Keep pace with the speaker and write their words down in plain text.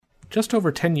Just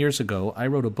over 10 years ago, I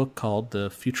wrote a book called The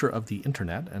Future of the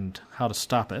Internet and How to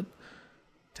Stop It.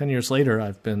 10 years later,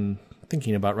 I've been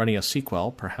thinking about writing a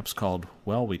sequel, perhaps called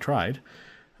Well, We Tried.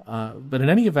 But in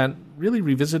any event, really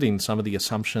revisiting some of the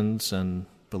assumptions and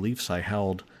beliefs I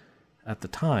held at the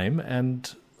time,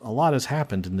 and a lot has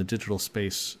happened in the digital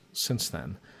space since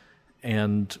then.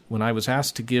 And when I was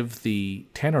asked to give the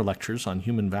Tanner Lectures on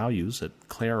Human Values at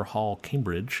Clare Hall,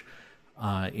 Cambridge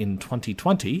in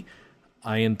 2020,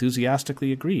 I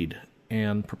enthusiastically agreed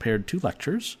and prepared 2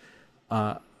 lectures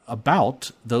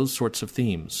about those sorts of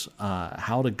themes,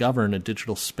 how to govern a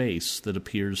digital space that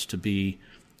appears to be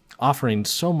offering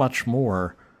so much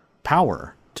more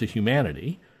power to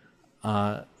humanity,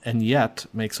 and yet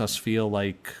makes us feel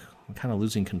like we're kind of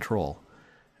losing control.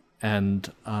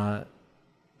 And I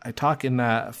talk in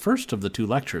that first of the 2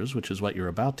 lectures, which is what you're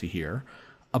about to hear,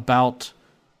 about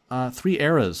 3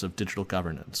 eras of digital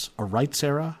governance: a rights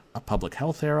era, a public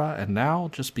health era, and now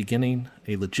just beginning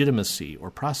a legitimacy or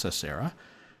process era,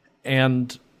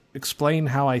 and explain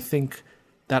how I think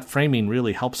that framing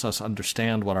really helps us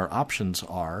understand what our options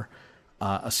are,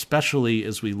 especially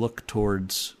as we look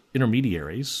towards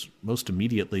intermediaries, most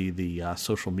immediately the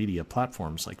social media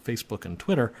platforms like Facebook and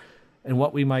Twitter, and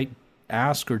what we might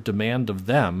ask or demand of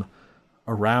them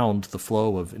around the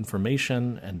flow of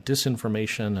information and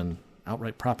disinformation and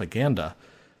outright propaganda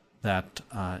that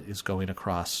is going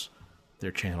across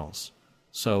their channels.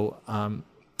 So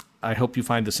I hope you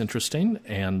find this interesting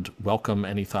and welcome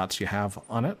any thoughts you have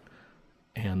on it,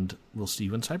 and we'll see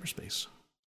you in cyberspace.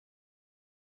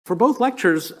 For both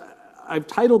lectures, I've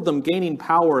titled them Gaining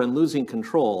Power and Losing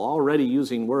Control, already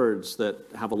using words that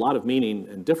have a lot of meaning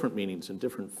and different meanings in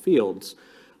different fields.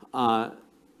 I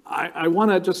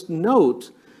want to just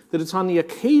note that it's on the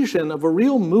occasion of a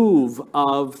real move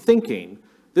of thinking.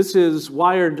 This is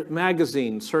Wired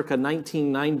magazine, circa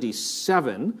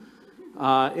 1997,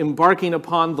 embarking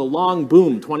upon the long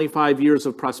boom, 25 years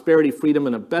of prosperity, freedom,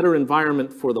 and a better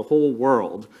environment for the whole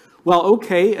world. Well,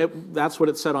 okay, that's what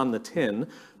it said on the tin,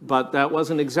 but that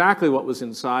wasn't exactly what was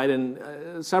inside.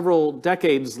 And several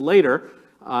decades later,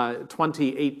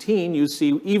 2018, you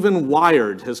see even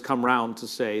Wired has come round to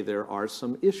say there are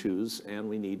some issues and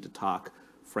we need to talk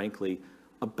frankly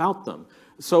about them.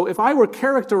 So if I were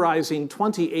characterizing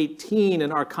 2018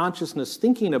 and our consciousness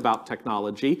thinking about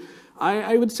technology,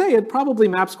 I would say it probably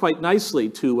maps quite nicely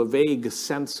to a vague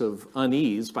sense of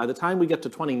unease. By the time we get to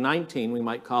 2019, we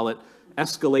might call it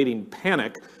escalating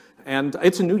panic. And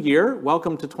it's a new year.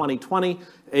 Welcome to 2020,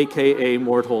 aka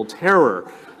mortal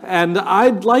terror. And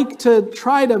I'd like to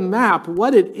try to map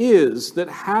what it is that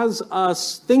has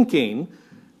us thinking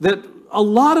that a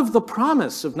lot of the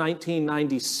promise of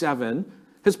 1997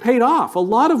 has paid off. A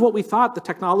lot of what we thought the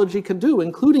technology could do,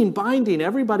 including binding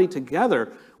everybody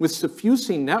together with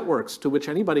suffusing networks to which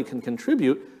anybody can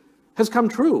contribute, has come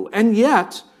true. And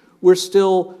yet, we're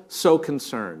still so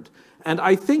concerned. And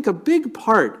I think a big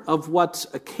part of what's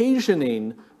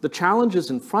occasioning the challenges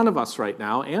in front of us right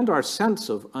now and our sense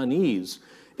of unease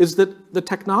is that the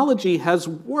technology has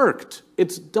worked.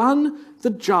 It's done the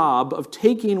job of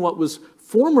taking what was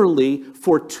formerly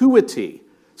fortuity,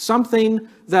 something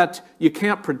that you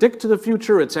can't predict to the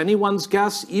future, it's anyone's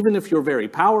guess, even if you're very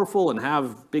powerful and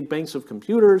have big banks of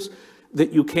computers,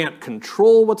 that you can't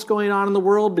control what's going on in the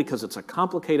world because it's a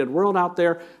complicated world out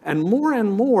there, and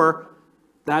more,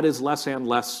 that is less and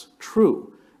less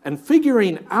true. And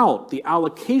figuring out the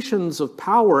allocations of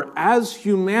power as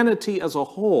humanity as a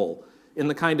whole, in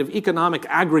the kind of economic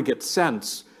aggregate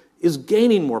sense, is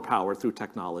gaining more power through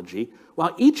technology,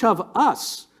 while each of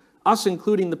us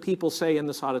including the people, say, in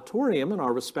this auditorium and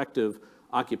our respective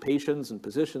occupations and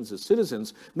positions as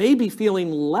citizens, may be feeling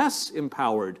less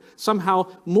empowered, somehow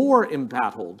more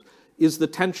embattled, is the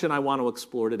tension I want to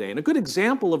explore today. And a good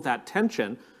example of that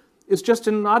tension is just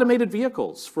in automated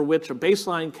vehicles, for which a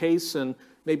baseline case and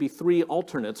maybe 3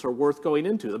 alternates are worth going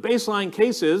into. The baseline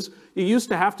case is you used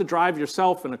to have to drive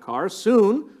yourself in a car.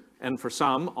 Soon, and for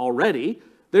some already,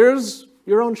 there's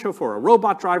your own chauffeur. A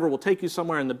robot driver will take you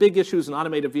somewhere, and the big issues in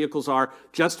automated vehicles are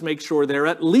just make sure they're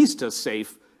at least as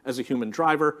safe as a human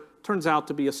driver. Turns out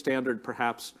to be a standard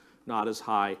perhaps not as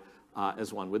high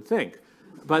as one would think.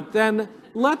 But then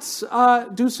let's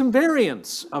do some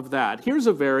variants of that. Here's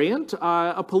a variant.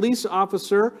 A police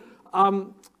officer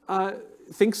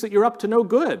thinks that you're up to no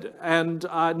good and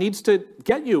needs to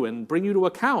get you and bring you to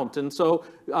account, and so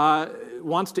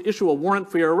wants to issue a warrant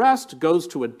for your arrest, goes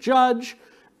to a judge,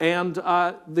 and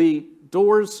the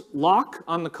doors lock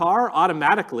on the car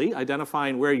automatically,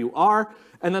 identifying where you are,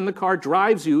 and then the car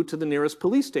drives you to the nearest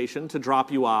police station to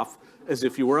drop you off as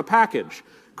if you were a package.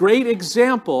 great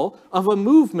example of a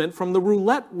movement from the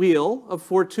roulette wheel of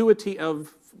fortuity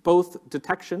of both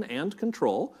detection and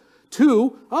control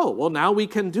to, oh, well, now we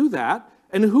can do that.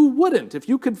 And who wouldn't? If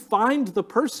you could find the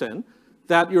person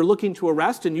that you're looking to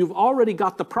arrest and you've already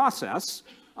got the process,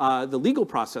 the legal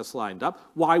process lined up,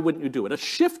 why wouldn't you do it? A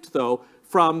shift, though,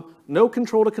 from no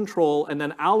control to control and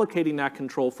then allocating that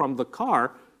control from the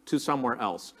car to somewhere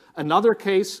else. Another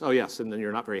case, oh yes, and then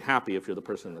you're not very happy if you're the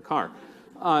person in the car.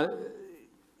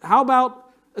 How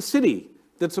about a city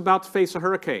that's about to face a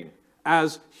hurricane,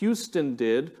 as Houston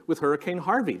did with Hurricane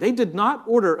Harvey? They did not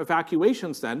order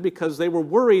evacuations then because they were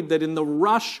worried that in the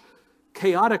rush,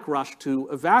 chaotic rush to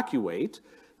evacuate,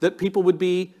 that people would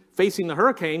be facing the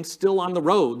hurricane still on the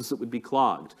roads that would be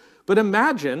clogged. But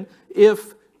imagine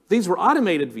if these were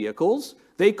automated vehicles,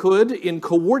 they could, in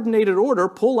coordinated order,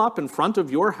 pull up in front of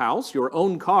your house, your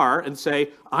own car, and say,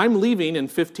 I'm leaving in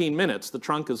 15 minutes. The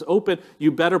trunk is open.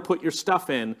 You better put your stuff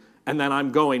in, and then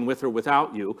I'm going with or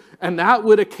without you. And that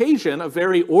would occasion a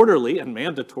very orderly and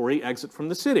mandatory exit from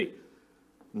the city.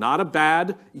 Not a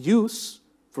bad use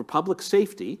for public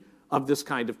safety of this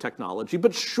kind of technology,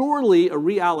 but surely a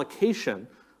reallocation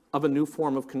of a new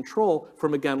form of control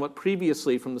from, again, what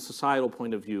previously, from the societal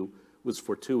point of view, was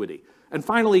fortuity. And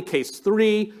finally, case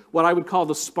 3, what I would call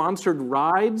the sponsored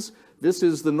rides. This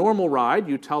is the normal ride.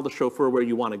 You tell the chauffeur where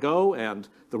you want to go, and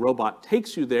the robot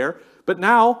takes you there. But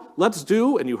now, let's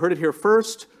do, and you heard it here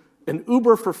first, an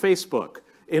Uber for Facebook,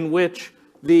 in which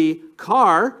the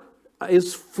car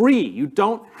is free. You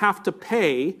don't have to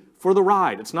pay for the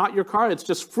ride. It's not your car. It's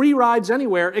just free rides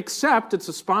anywhere, except it's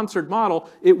a sponsored model.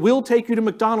 It will take you to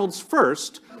McDonald's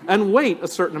first and wait a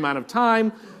certain amount of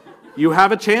time. You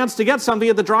have a chance to get something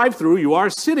at the drive-thru. You are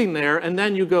sitting there, and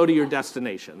then you go to your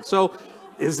destination. So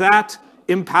is that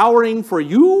empowering for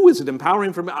you? Is it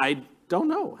empowering for me? I don't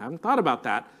know. I haven't thought about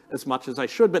that as much as I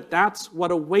should, but that's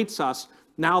what awaits us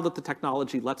now that the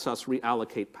technology lets us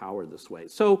reallocate power this way.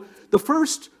 So the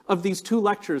first of these 2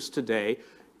 lectures today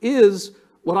is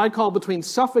what I call between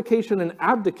suffocation and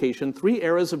abdication, 3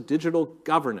 eras of digital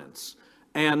governance.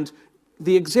 And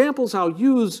the examples I'll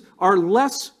use are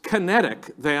less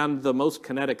kinetic than the most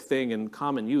kinetic thing in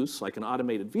common use, like an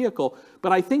automated vehicle,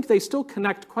 but I think they still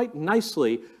connect quite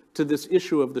nicely to this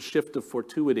issue of the shift of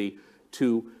fortuity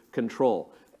to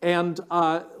control. And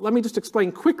let me just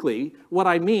explain quickly what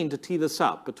I mean to tee this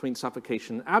up between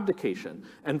suffocation and abdication.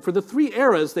 And for the 3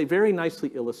 eras, they very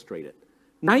nicely illustrate it.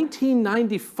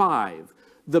 1995,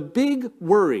 the big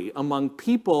worry among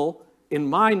people in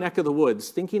my neck of the woods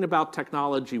thinking about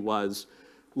technology was,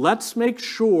 let's make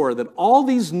sure that all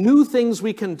these new things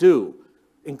we can do,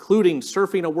 including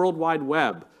surfing a World Wide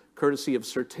Web, courtesy of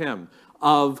Sir Tim,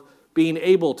 of being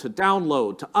able to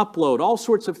download, to upload, all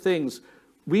sorts of things,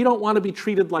 we don't want to be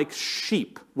treated like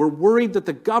sheep. We're worried that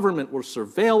the government will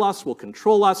surveil us, will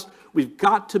control us. We've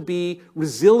got to be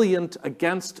resilient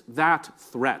against that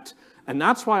threat. And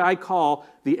that's why I call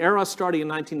the era starting in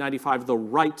 1995 the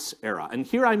rights era. And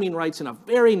here I mean rights in a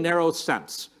very narrow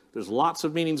sense. There's lots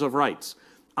of meanings of rights.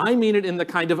 I mean it in the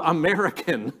kind of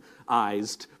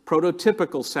Americanized,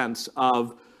 prototypical sense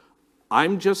of,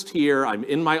 I'm just here, I'm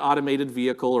in my automated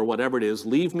vehicle or whatever it is,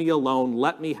 leave me alone,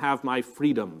 let me have my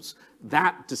freedoms.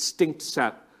 That distinct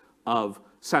sense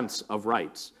of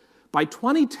rights. By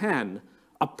 2010,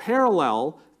 a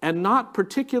parallel and not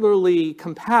particularly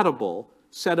compatible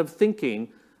set of thinking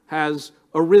has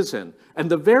arisen. And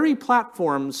the very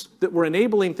platforms that were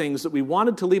enabling things that we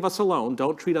wanted to leave us alone,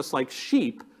 don't treat us like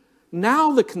sheep,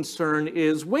 now the concern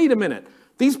is, wait a minute,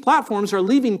 these platforms are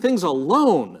leaving things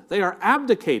alone. They are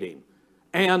abdicating.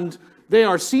 And they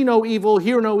are see no evil,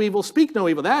 hear no evil, speak no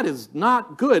evil. That is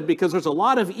not good because there's a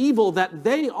lot of evil that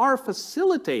they are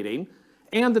facilitating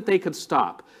and that they could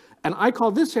stop. And I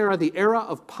call this era the era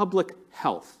of public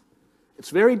health. It's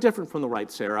very different from the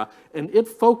rights era, and it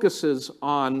focuses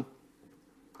on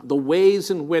the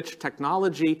ways in which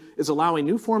technology is allowing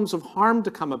new forms of harm to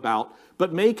come about,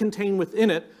 but may contain within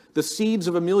it the seeds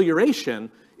of amelioration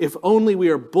if only we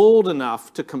are bold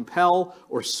enough to compel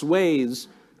or sways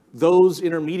those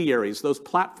intermediaries, those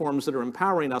platforms that are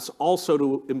empowering us also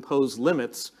to impose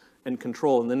limits and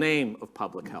control in the name of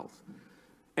public health.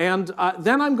 And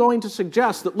then I'm going to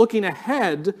suggest that looking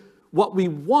ahead, what we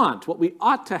want, what we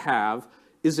ought to have,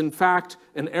 is in fact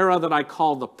an era that I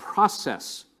call the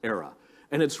process era.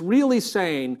 And it's really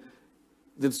saying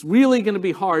that it's really going to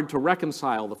be hard to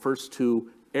reconcile the first 2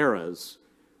 eras.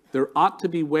 There ought to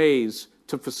be ways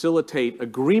to facilitate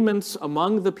agreements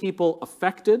among the people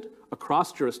affected,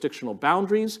 across jurisdictional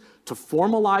boundaries, to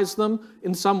formalize them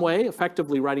in some way,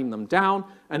 effectively writing them down,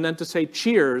 and then to say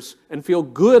cheers and feel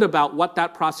good about what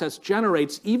that process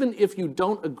generates, even if you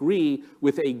don't agree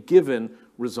with a given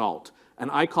result. And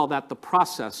I call that the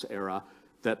process era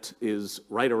that is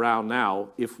right around now,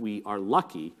 if we are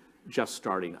lucky, just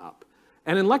starting up.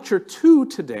 And in lecture 2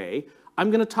 today, I'm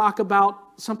going to talk about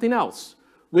something else,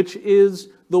 which is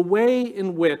the way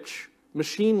in which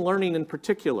machine learning in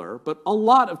particular, but a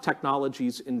lot of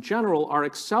technologies in general, are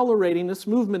accelerating this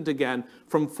movement again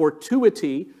from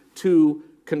fortuity to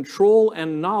control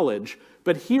and knowledge.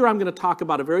 But here I'm going to talk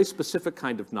about a very specific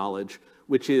kind of knowledge,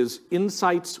 which is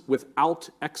insights without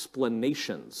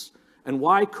explanations, and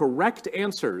why correct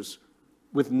answers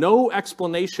with no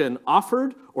explanation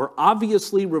offered or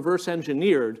obviously reverse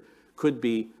engineered could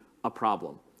be a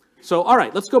problem. So, all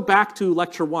right, let's go back to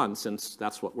lecture 1, since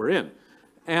that's what we're in.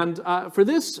 And for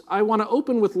this, I want to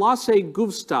open with Lasse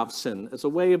Gustafsson as a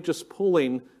way of just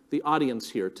polling the audience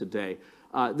here today.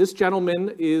 This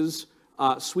gentleman is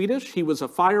Swedish. He was a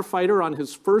firefighter on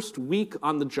his first week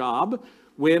on the job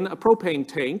when a propane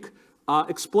tank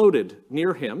exploded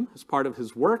near him as part of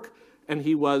his work, and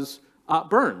he was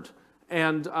burned.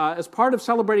 And as part of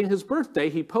celebrating his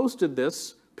birthday, he posted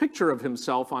this picture of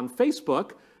himself on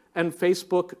Facebook, and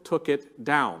Facebook took it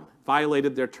down,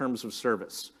 violated their terms of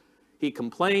service. He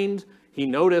complained. He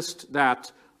noticed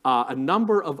that a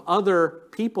number of other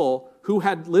people who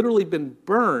had literally been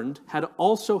burned had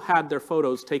also had their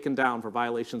photos taken down for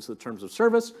violations of the terms of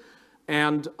service.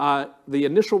 And the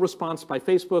initial response by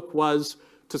Facebook was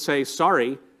to say,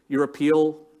 sorry, your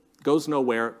appeal goes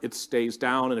nowhere, it stays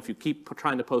down, and if you keep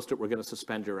trying to post it, we're going to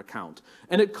suspend your account.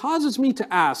 And it causes me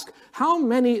to ask, how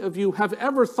many of you have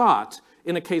ever thought,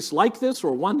 in a case like this,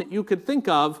 or one that you could think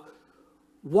of,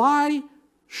 why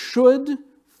should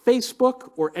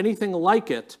Facebook or anything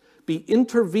like it be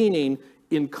intervening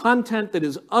in content that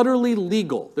is utterly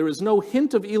legal? There is no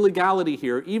hint of illegality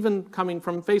here, even coming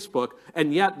from Facebook,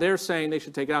 and yet they're saying they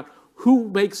should take it out. Who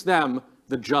makes them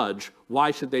the judge?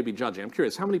 Why should they be judging? I'm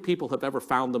curious, how many people have ever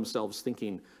found themselves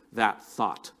thinking that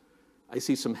thought? I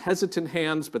see some hesitant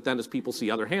hands, but then as people see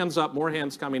other hands up, more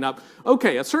hands coming up.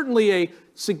 Okay, certainly a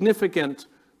significant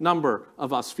number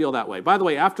of us feel that way. By the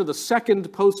way, after the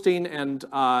second posting and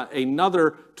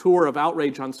another tour of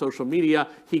outrage on social media,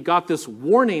 he got this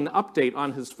warning update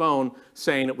on his phone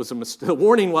saying it was a mistake. The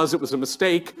warning was it was a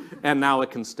mistake, and now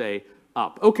it can stay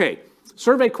up. Okay,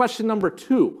 survey question number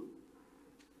 2.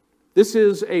 This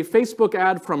is a Facebook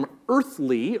ad from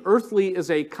Earthly. Earthly is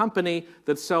a company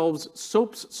that sells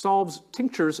soaps, salves,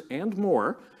 tinctures, and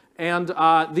more. And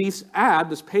this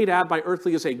paid ad by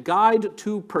Earthly, is a guide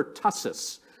to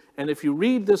pertussis. And if you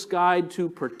read this guide to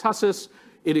pertussis,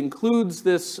 it includes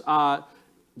this,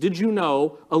 did you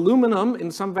know, aluminum in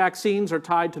some vaccines are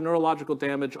tied to neurological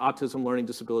damage, autism, learning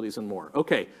disabilities, and more.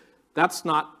 Okay, that's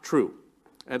not true.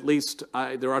 At least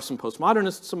there are some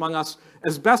postmodernists among us.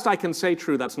 As best I can say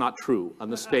true, that's not true on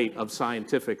the state of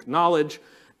scientific knowledge.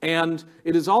 And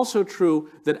it is also true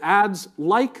that ads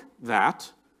like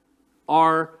that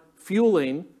are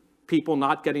fueling people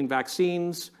not getting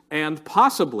vaccines and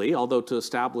possibly, although to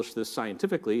establish this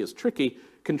scientifically is tricky,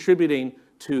 contributing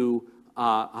to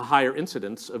a higher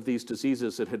incidence of these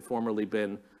diseases that had formerly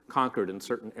been conquered in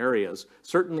certain areas.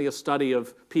 Certainly a study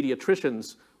of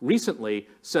pediatricians recently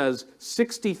says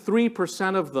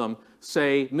 63% of them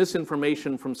say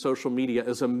misinformation from social media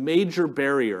is a major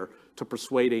barrier to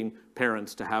persuading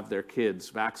parents to have their kids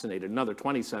vaccinated. Another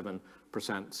 27%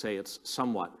 say it's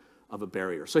somewhat of a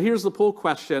barrier. So here's the poll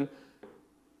question.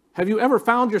 Have you ever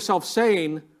found yourself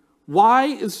saying, why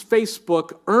is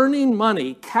Facebook earning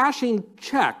money, cashing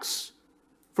checks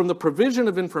from the provision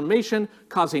of information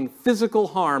causing physical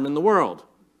harm in the world?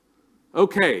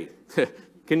 Okay.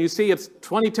 Can you see it's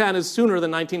 2010 is sooner than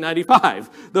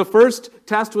 1995? The first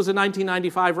test was a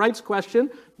 1995 rights question.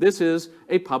 This is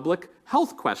a public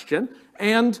health question.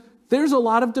 And there's a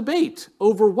lot of debate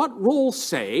over what role,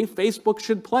 say, Facebook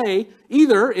should play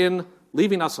either in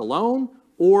leaving us alone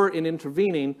or in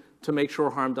intervening to make sure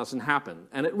harm doesn't happen.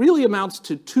 And it really amounts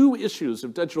to 2 issues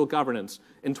of digital governance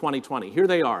in 2020. Here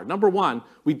they are. Number 1,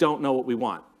 we don't know what we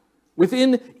want.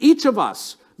 Within each of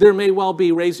us, there may well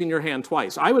be raising your hand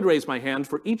twice. I would raise my hand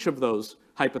for each of those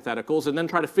hypotheticals and then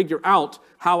try to figure out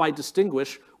how I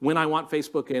distinguish when I want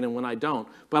Facebook in and when I don't.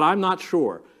 But I'm not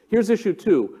sure. Here's issue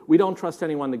 2. We don't trust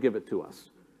anyone to give it to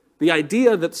us. The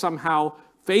idea that somehow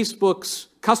Facebook's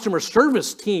customer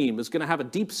service team is going to have a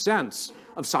deep sense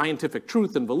of scientific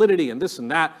truth and validity and this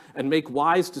and that and make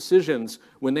wise decisions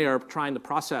when they are trying to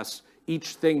process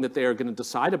each thing that they are going to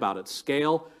decide about at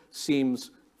scale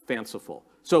seems fanciful.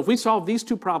 So if we solve these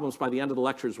two problems by the end of the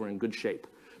lectures, we're in good shape.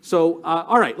 So,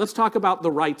 all right, let's talk about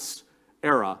the rights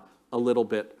era a little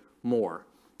bit more.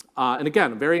 And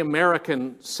again, a very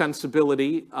American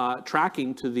sensibility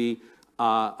tracking to the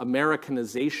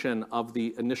Americanization of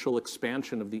the initial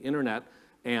expansion of the internet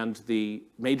and the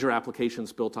major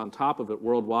applications built on top of it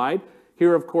worldwide.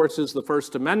 Here, of course, is the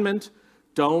First Amendment.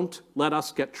 Don't let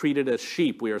us get treated as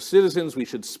sheep. We are citizens. We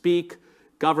should speak.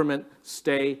 Government,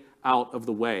 stay out of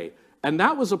the way. And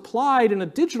that was applied in a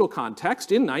digital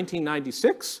context in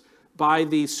 1996 by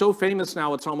the so famous,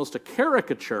 now it's almost a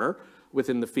caricature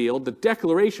within the field, a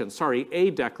Declaration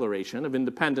of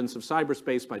Independence of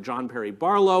Cyberspace by John Perry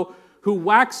Barlow, who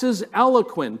waxes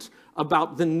eloquent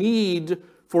about the need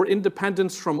for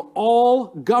independence from all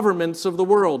governments of the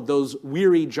world, those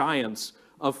weary giants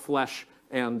of flesh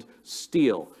and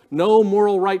steel. No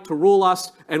moral right to rule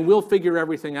us, and we'll figure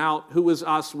everything out. Who is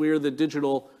us? We're the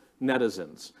digital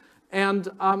netizens. And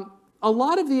a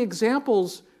lot of the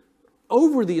examples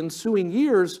over the ensuing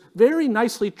years very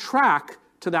nicely track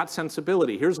to that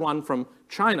sensibility. Here's one from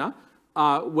China,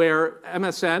 where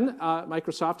MSN,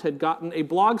 Microsoft, had gotten a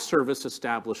blog service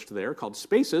established there called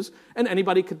Spaces, and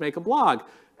anybody could make a blog.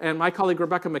 And my colleague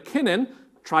Rebecca McKinnon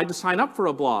tried to sign up for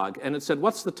a blog, and it said,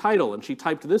 what's the title? And she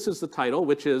typed, this is the title,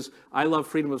 which is, I love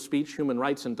freedom of speech, human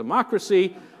rights, and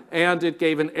democracy, and it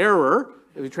gave an error.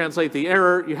 If you translate the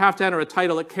error, you have to enter a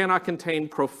title that cannot contain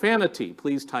profanity.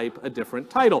 Please type a different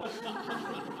title.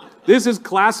 This is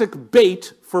classic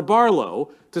bait for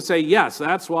Barlow to say, yes,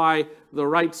 that's why the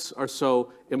rights are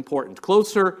so important.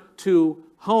 Closer to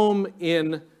home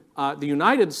in the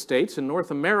United States, in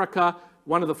North America,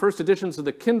 one of the first editions of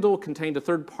the Kindle contained a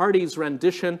third party's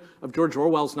rendition of George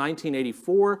Orwell's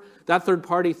 1984. That third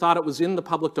party thought it was in the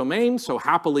public domain, so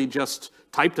happily just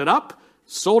typed it up,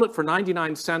 sold it for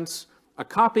 99 cents a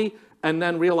copy, and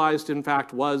then realized, in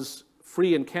fact, was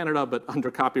free in Canada, but under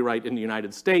copyright in the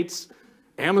United States.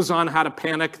 Amazon had a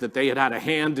panic that they had had a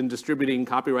hand in distributing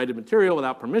copyrighted material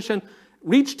without permission,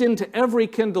 reached into every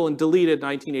Kindle and deleted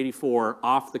 1984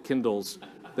 off the Kindles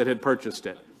that had purchased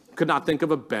it. Could not think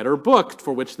of a better book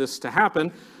for which this to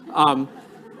happen.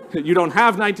 You don't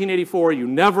have 1984, you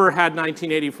never had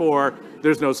 1984,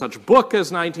 there's no such book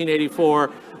as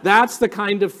 1984. That's the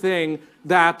kind of thing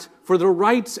that, for the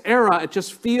rights era, it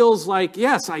just feels like,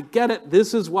 yes, I get it,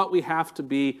 this is what we have to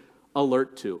be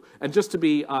alert to. And just to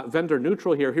be vendor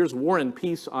neutral here, here's War and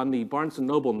Peace on the Barnes &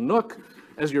 Noble Nook.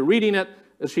 As you're reading it,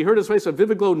 as she heard his face, a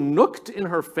Viviglow nooked in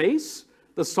her face.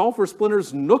 The sulfur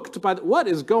splinters nooked by the... What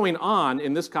is going on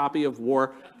in this copy of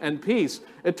War and Peace?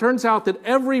 It turns out that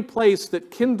every place that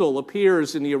Kindle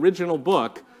appears in the original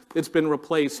book, it's been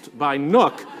replaced by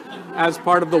Nook as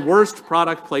part of the worst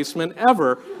product placement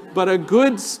ever. But a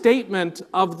good statement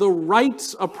of the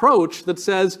rights approach that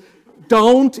says,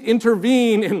 don't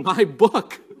intervene in my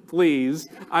book, please.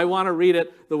 I want to read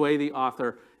it the way the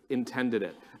author intended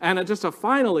it. And just a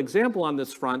final example on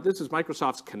this front, this is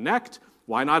Microsoft's Kinect.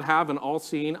 Why not have an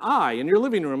all-seeing eye in your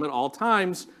living room at all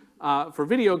times for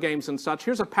video games and such?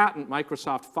 Here's a patent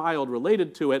Microsoft filed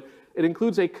related to it. It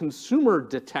includes a consumer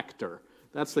detector.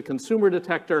 That's the consumer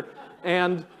detector.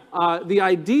 And the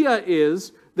idea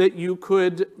is that you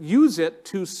could use it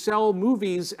to sell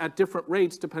movies at different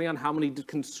rates depending on how many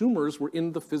consumers were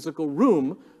in the physical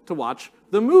room to watch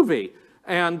the movie.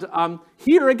 And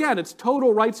here, again, it's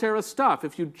total rights era stuff.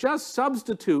 If you just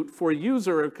substitute for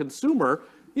user or consumer,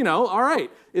 you know, all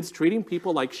right, it's treating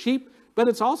people like sheep, but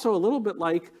it's also a little bit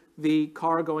like the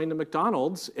car going to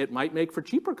McDonald's. It might make for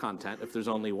cheaper content if there's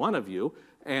only one of you.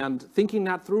 And thinking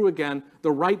that through again,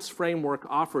 the rights framework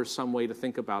offers some way to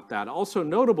think about that. Also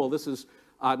notable, this is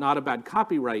not a bad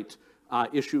copyright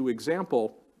issue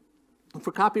example.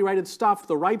 For copyrighted stuff,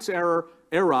 the rights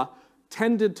era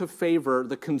tended to favor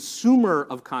the consumer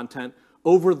of content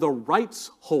over the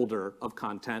rights holder of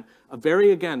content, a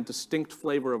very, again, distinct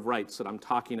flavor of rights that I'm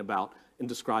talking about in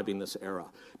describing this era.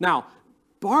 Now,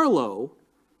 Barlow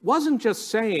wasn't just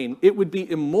saying it would be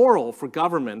immoral for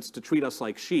governments to treat us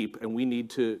like sheep and we need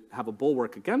to have a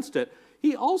bulwark against it.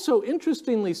 He also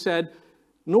interestingly said,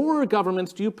 nor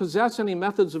governments do you possess any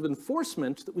methods of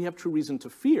enforcement that we have true reason to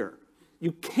fear.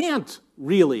 You can't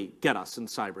really get us in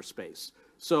cyberspace.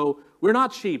 So we're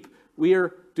not sheep.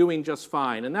 We're doing just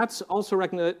fine. And that's also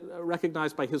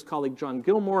recognized by his colleague John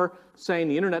Gilmore, saying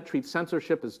the internet treats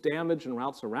censorship as damage and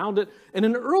routes around it. And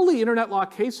in early internet law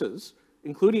cases,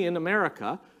 including in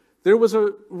America, there was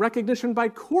a recognition by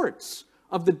courts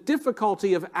of the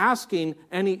difficulty of asking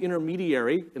any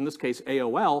intermediary, in this case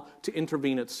AOL, to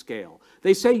intervene at scale.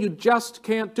 They say you just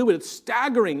can't do it. It's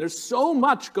staggering. There's so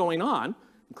much going on,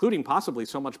 including possibly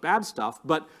so much bad stuff,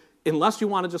 but unless you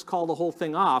want to just call the whole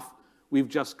thing off, We've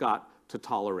just got to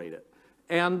tolerate it.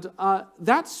 And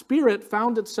that spirit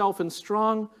found itself in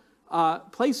strong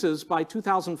places by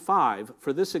 2005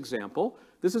 for this example.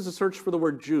 This is a search for the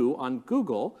word Jew on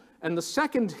Google. And the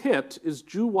second hit is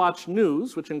JewWatch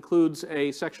News, which includes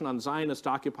a section on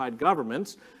Zionist-occupied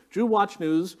governments. JewWatch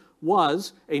News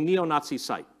was a neo-Nazi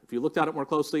site. If you looked at it more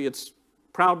closely, it's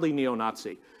proudly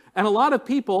neo-Nazi. And a lot of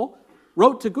people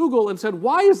wrote to Google and said,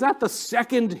 why is that the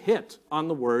second hit on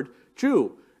the word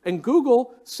Jew? And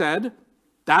Google said,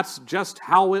 that's just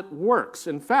how it works.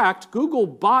 In fact, Google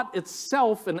bought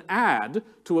itself an ad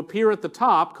to appear at the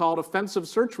top called Offensive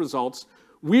Search Results.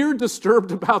 We're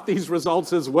disturbed about these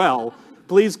results as well.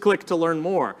 Please click to learn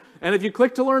more. And if you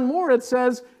click to learn more, it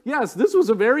says, yes, this was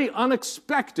a very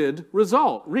unexpected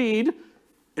result. Read,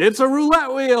 it's a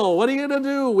roulette wheel. What are you going to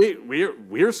do?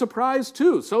 We're surprised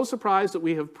too. So surprised that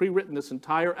we have pre-written this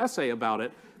entire essay about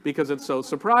it because it's so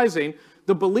surprising.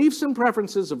 The beliefs and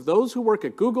preferences of those who work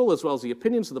at Google, as well as the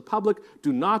opinions of the public,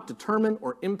 do not determine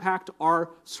or impact our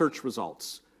search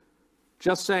results.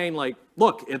 Just saying, like,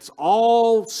 look, it's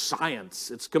all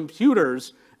science, it's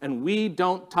computers, and we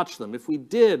don't touch them. If we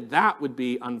did, that would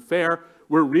be unfair.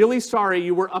 We're really sorry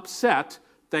you were upset.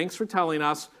 Thanks for telling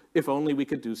us. If only we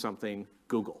could do something,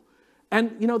 Google.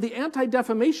 And, you know, the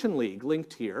Anti-Defamation League,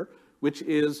 linked here, which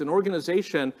is an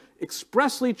organization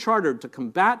expressly chartered to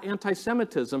combat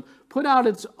anti-Semitism, put out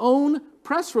its own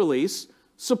press release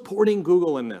supporting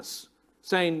Google in this,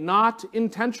 saying not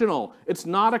intentional. It's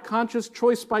not a conscious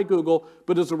choice by Google,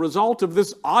 but as a result of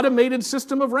this automated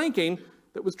system of ranking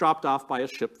that was dropped off by a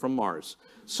ship from Mars.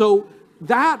 So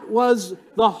that was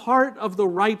the heart of the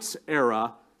rights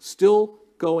era, still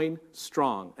going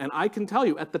strong. And I can tell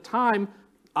you, at the time,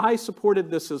 I supported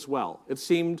this as well. It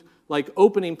seemed like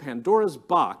opening Pandora's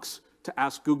box to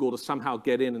ask Google to somehow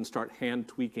get in and start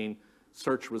hand-tweaking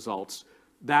search results.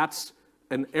 That's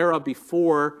an era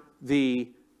before the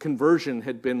conversion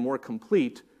had been more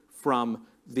complete from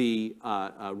the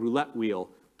roulette wheel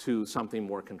to something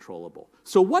more controllable.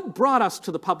 So what brought us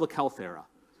to the public health era?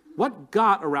 What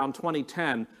got around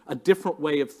 2010 a different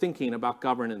way of thinking about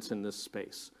governance in this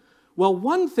space? Well,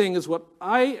 one thing is what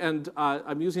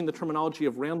I'm using the terminology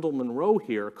of Randall Munroe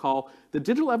here, call the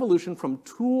digital evolution from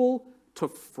tool to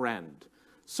friend.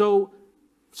 So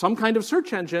some kind of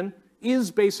search engine is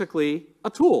basically a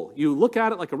tool. You look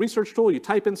at it like a research tool, you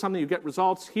type in something, you get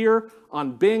results. Here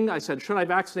on Bing, I said, should I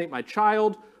vaccinate my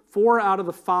child? 4 out of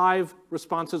the 5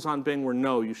 responses on Bing were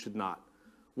no, you should not.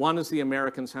 One is the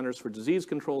American Centers for Disease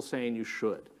Control saying you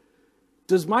should.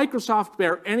 Does Microsoft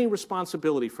bear any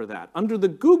responsibility for that? Under the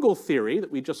Google theory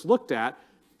that we just looked at,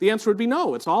 the answer would be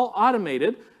no. It's all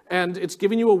automated, and it's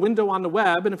giving you a window on the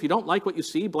web, and if you don't like what you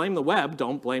see, blame the web.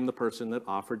 Don't blame the person that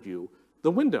offered you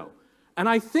the window. And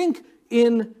I think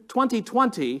in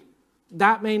 2020,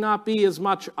 that may not be as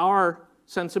much our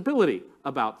sensibility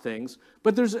about things,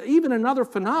 but there's even another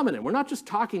phenomenon. We're not just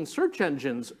talking search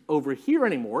engines over here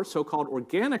anymore, so-called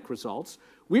organic results.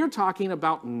 We're talking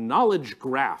about knowledge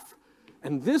graph.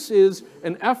 And this is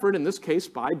an effort, in this case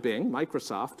by Bing,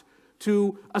 Microsoft,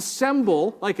 to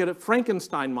assemble, like a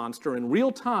Frankenstein monster in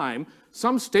real time,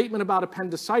 some statement about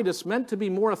appendicitis meant to be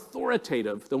more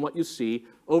authoritative than what you see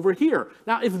over here.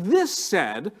 Now, if this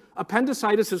said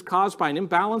appendicitis is caused by an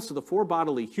imbalance of the 4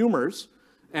 bodily humors,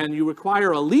 and you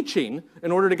require a leeching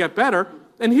in order to get better,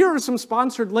 and here are some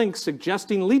sponsored links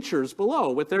suggesting leechers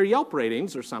below with their Yelp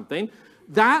ratings or something,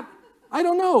 that, I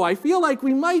don't know, I feel like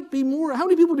we might be more, how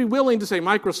many people would be willing to say,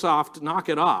 Microsoft, knock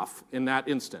it off in that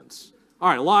instance? All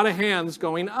right, a lot of hands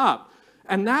going up.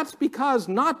 And that's because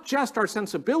not just our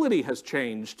sensibility has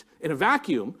changed in a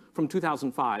vacuum from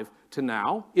 2005 to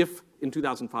now, if in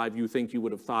 2005 you think you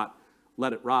would have thought,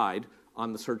 let it ride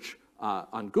on the search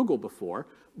on Google before,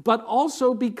 but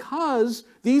also because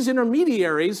these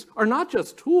intermediaries are not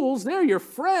just tools, they're your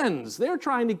friends. They're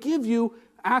trying to give you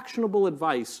actionable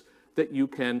advice that you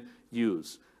can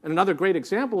use. And another great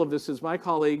example of this is my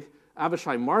colleague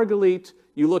Avishai Margalit.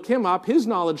 You look him up, his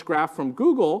knowledge graph from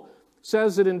Google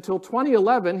says that until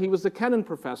 2011, he was the Kennan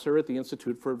professor at the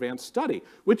Institute for Advanced Study,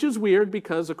 which is weird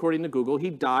because, according to Google,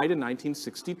 he died in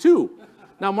 1962.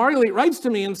 Now, Margalit writes to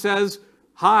me and says,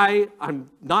 hi, I'm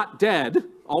not dead,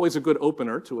 always a good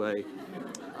opener to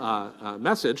a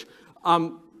message.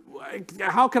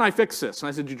 How can I fix this? And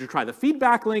I said, did you try the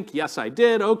feedback link? Yes, I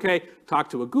did. Okay, talk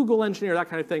to a Google engineer, that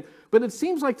kind of thing. But it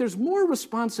seems like there's more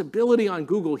responsibility on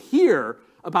Google here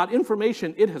about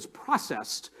information it has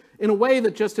processed in a way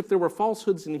that just if there were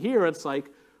falsehoods in here, it's like,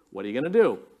 what are you going to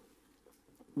do?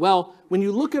 Well, when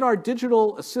you look at our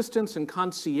digital assistants and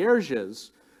concierges,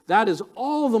 that is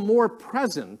all the more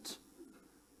present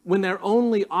when they're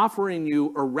only offering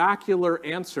you oracular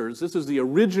answers. This is the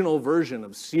original version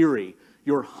of Siri,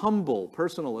 your humble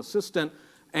personal assistant,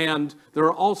 and there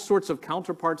are all sorts of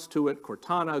counterparts to it: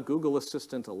 Cortana, Google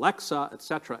Assistant, Alexa,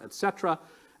 etc., etc.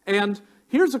 And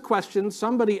here's a question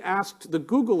somebody asked the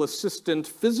Google Assistant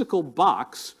physical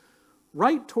box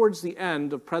right towards the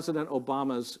end of President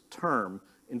Obama's term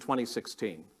in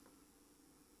 2016.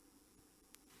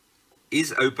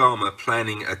 Is Obama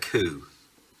planning a coup?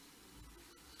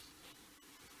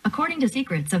 According to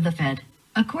Secrets of the Fed.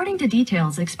 According to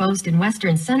details exposed in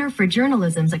Western Center for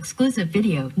Journalism's exclusive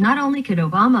video, not only could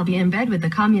Obama be in bed with the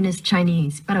communist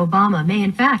Chinese, but Obama may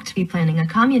in fact be planning a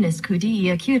communist coup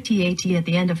d'etat at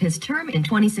the end of his term in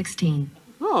 2016.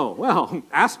 Oh, well,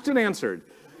 asked and answered.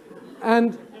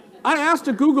 And I asked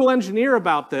a Google engineer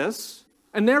about this,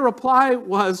 and their reply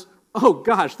was, oh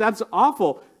gosh, that's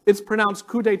awful. It's pronounced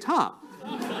coup d'etat.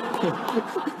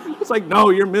 It's like, no,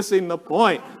 you're missing the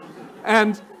point.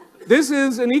 And this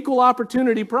is an equal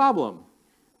opportunity problem.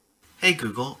 Hey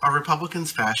Google, are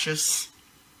Republicans fascists?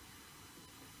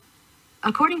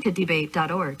 According to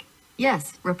debate.org,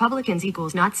 yes, Republicans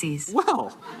equals Nazis.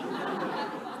 Well,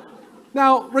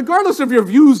 now, regardless of your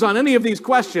views on any of these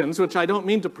questions, which I don't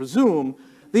mean to presume,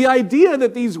 the idea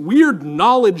that these weird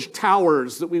knowledge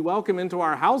towers that we welcome into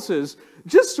our houses,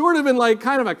 just sort of in like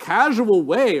kind of a casual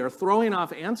way, are throwing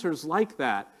off answers like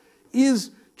that,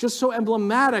 is just so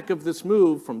emblematic of this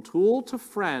move from tool to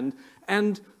friend,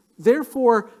 and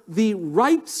therefore the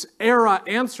rights era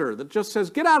answer that just says,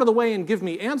 get out of the way and give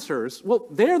me answers, well,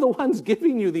 they're the ones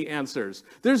giving you the answers.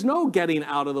 There's no getting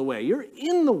out of the way. You're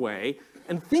in the way,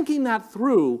 and thinking that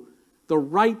through, the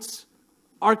rights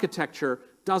architecture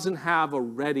doesn't have a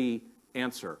ready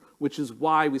answer, which is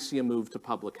why we see a move to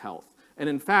public health. And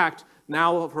in fact,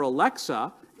 now for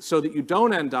Alexa, so that you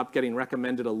don't end up getting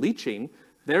recommended a leeching,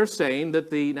 they're saying that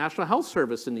the National Health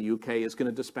Service in the UK is going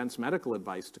to dispense medical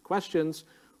advice to questions.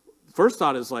 First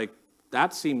thought is like,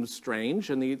 that seems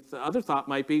strange. And the other thought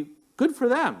might be, good for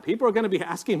them. People are going to be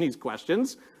asking these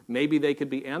questions. Maybe they could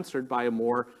be answered by a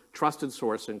more trusted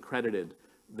source and credited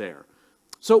there.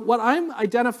 So what I'm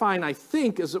identifying, I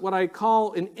think, is what I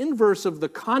call an inverse of the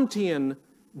Kantian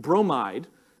bromide,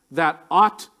 that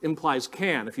ought implies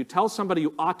can. If you tell somebody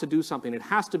you ought to do something, it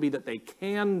has to be that they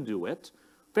can do it.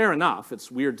 Fair enough,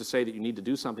 it's weird to say that you need to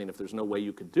do something if there's no way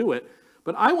you could do it.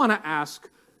 But I want to ask,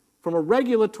 from a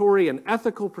regulatory and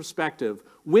ethical perspective,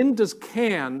 when does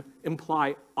can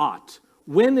imply ought?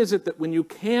 When is it that when you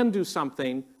can do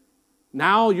something,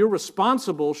 now you're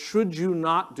responsible should you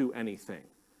not do anything?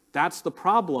 That's the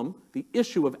problem, the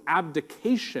issue of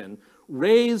abdication,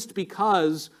 raised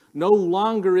because no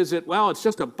longer is it, well, it's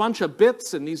just a bunch of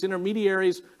bits and these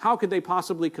intermediaries, how could they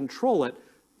possibly control it?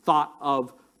 Thought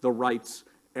of the rights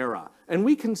era. And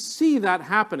we can see that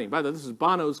happening. By the way, this is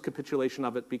Bono's capitulation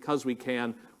of it: because we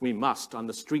can, we must, on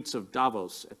the streets of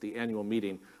Davos at the annual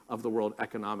meeting of the World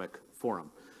Economic Forum.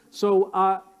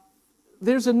 So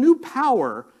there's a new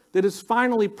power that is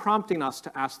finally prompting us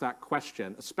to ask that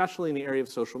question, especially in the area of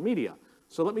social media.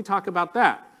 So let me talk about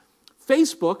that.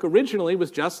 Facebook originally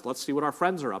was just, let's see what our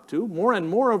friends are up to. More and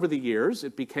more over the years,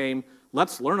 it became,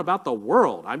 let's learn about the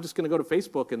world. I'm just going to go to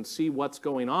Facebook and see what's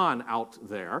going on out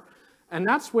there. And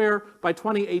that's where, by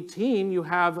 2018, you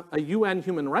have a UN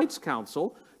Human Rights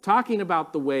Council talking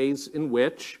about the ways in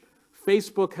which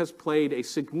Facebook has played a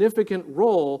significant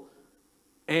role,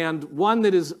 and one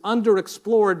that is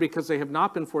underexplored because they have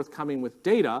not been forthcoming with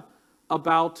data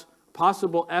about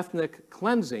possible ethnic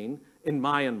cleansing in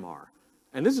Myanmar.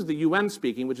 And this is the UN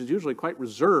speaking, which is usually quite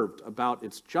reserved about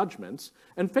its judgments.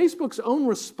 And Facebook's own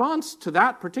response to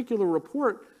that particular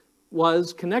report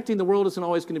was, connecting the world isn't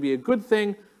always going to be a good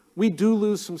thing. We do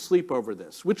lose some sleep over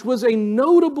this, which was a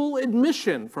notable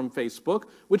admission from Facebook,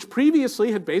 which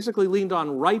previously had basically leaned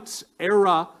on rights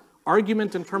era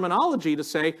argument and terminology to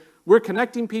say, we're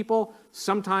connecting people,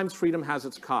 sometimes freedom has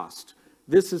its cost.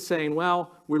 This is saying,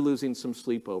 well, we're losing some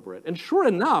sleep over it. And sure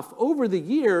enough, over the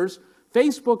years,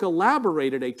 Facebook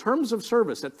elaborated a terms of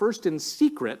service, at first in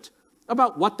secret,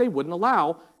 about what they wouldn't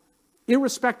allow,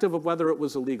 irrespective of whether it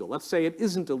was illegal. Let's say it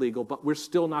isn't illegal, but we're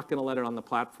still not going to let it on the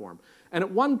platform. And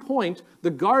at one point, The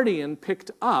Guardian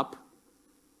picked up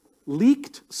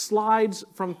leaked slides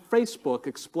from Facebook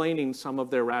explaining some of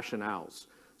their rationales.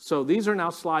 So these are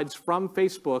now slides from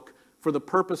Facebook for the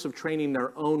purpose of training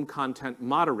their own content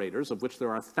moderators, of which there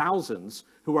are thousands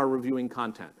who are reviewing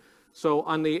content. So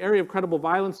on the area of credible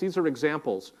violence, these are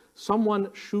examples. Someone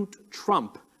shoot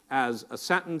Trump as a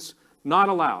sentence, not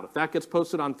allowed. If that gets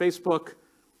posted on Facebook,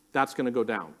 that's going to go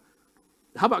down.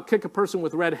 How about kick a person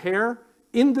with red hair?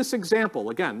 In this example,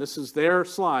 again, this is their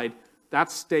slide, that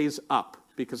stays up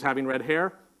because having red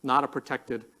hair, not a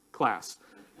protected class.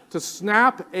 To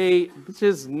snap a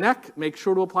bitch's neck, make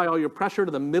sure to apply all your pressure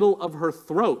to the middle of her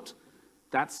throat.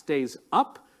 That stays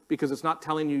up because it's not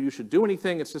telling you you should do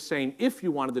anything. It's just saying if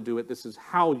you wanted to do it, this is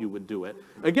how you would do it.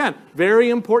 Again,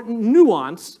 very important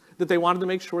nuance that they wanted to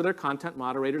make sure their content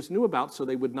moderators knew about so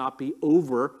they would not be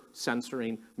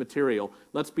over-censoring material.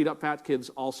 Let's Beat Up Fat Kids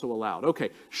also allowed. Okay,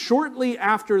 shortly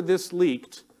after this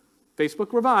leaked,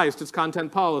 Facebook revised its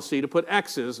content policy to put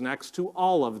X's next to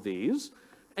all of these,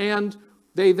 and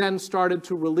they then started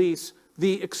to release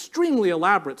the extremely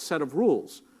elaborate set of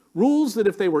rules. Rules that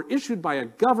if they were issued by a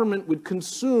government would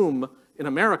consume, in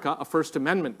America, a First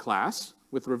Amendment class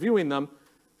with reviewing them.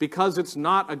 Because it's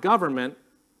not a government,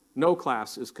 no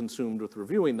class is consumed with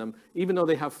reviewing them, even though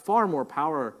they have far more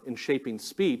power in shaping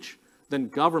speech than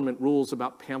government rules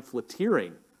about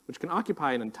pamphleteering, which can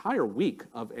occupy an entire week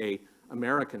of an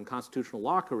American constitutional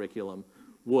law curriculum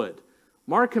would.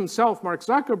 Mark himself, Mark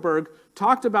Zuckerberg,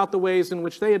 talked about the ways in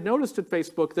which they had noticed at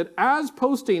Facebook that as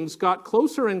postings got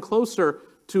closer and closer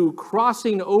to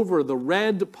crossing over the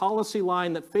red policy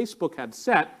line that Facebook had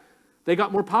set, they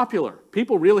got more popular.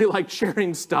 People really liked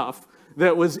sharing stuff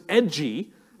that was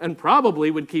edgy and probably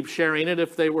would keep sharing it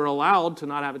if they were allowed to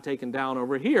not have it taken down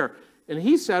over here. And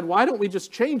he said, why don't we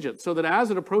just change it so that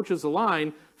as it approaches the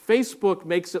line, Facebook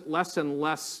makes it less and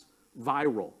less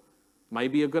viral?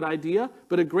 Might be a good idea,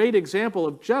 but a great example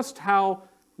of just how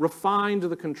refined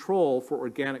the control for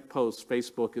organic posts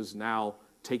Facebook is now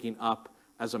taking up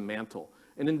as a mantle.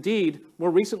 And indeed, more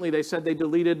recently they said they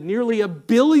deleted nearly 1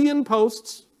 billion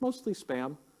posts, mostly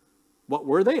spam. What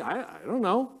were they? I don't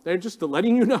know. They're just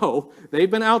letting you know they've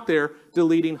been out there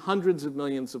deleting hundreds of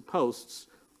millions of posts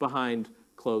behind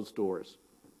closed doors.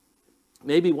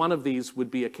 Maybe one of these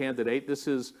would be a candidate. This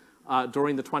is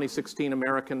during the 2016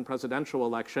 American presidential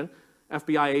election.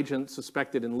 FBI agent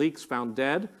suspected in leaks found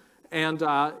dead. And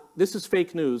this is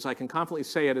fake news. I can confidently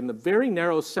say it in the very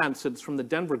narrow sense. It's from the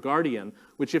Denver Guardian,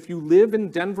 which if you live in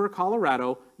Denver,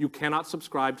 Colorado, you cannot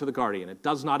subscribe to the Guardian. It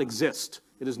does not exist.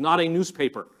 It is not a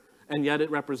newspaper. And yet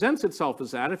it represents itself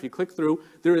as that. If you click through,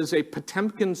 there is a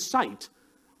Potemkin site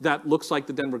that looks like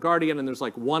the Denver Guardian, and there's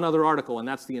like one other article, and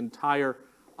that's the entire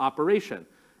operation.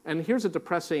 And here's a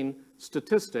depressing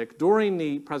statistic. During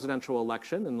the presidential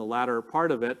election, in the latter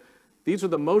part of it, these are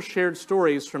the most shared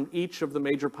stories from each of the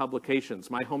major publications.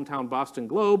 My hometown Boston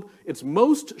Globe, its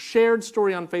most shared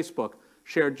story on Facebook,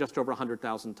 shared just over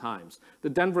 100,000 times. The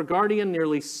Denver Guardian,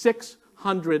 nearly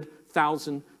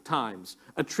 600,000 times,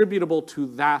 attributable to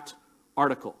that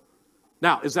article.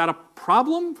 Now, is that a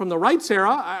problem from the rights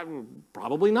era?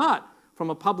 Probably not.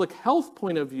 From a public health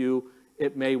point of view,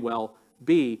 it may well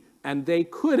be. And they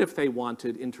could, if they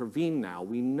wanted, intervene now.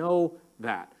 We know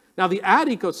that. Now, the ad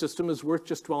ecosystem is worth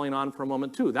just dwelling on for a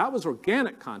moment, too. That was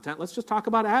organic content. Let's just talk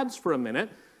about ads for a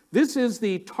minute. This is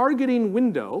the targeting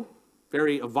window,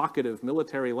 very evocative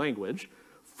military language,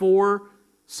 for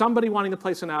somebody wanting to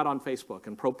place an ad on Facebook.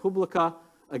 And ProPublica,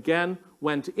 again,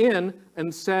 went in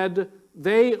and said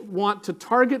they want to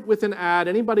target with an ad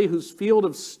anybody whose field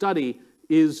of study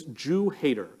is Jew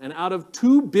hater. And out of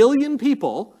 2 billion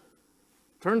people,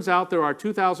 turns out there are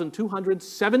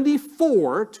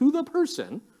 2,274 to the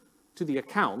person, to the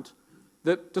account,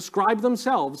 that describe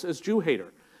themselves as Jew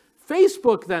hater.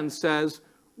 Facebook then says,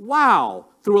 wow,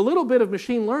 through a little bit of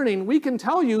machine learning, we can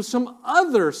tell you some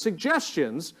other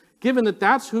suggestions, given that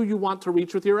that's who you want to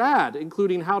reach with your ad,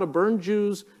 including how to burn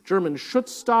Jews, German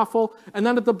Schutzstaffel, and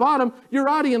then at the bottom, your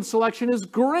audience selection is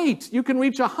great. You can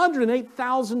reach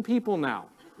 108,000 people now.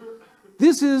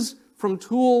 This is from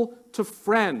tool to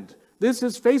friend. This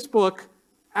is Facebook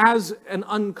as an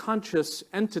unconscious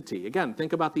entity. Again,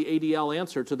 think about the ADL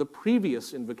answer to the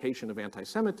previous invocation of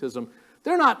anti-Semitism.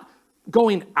 They're not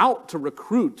going out to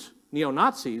recruit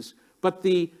neo-Nazis, but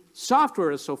the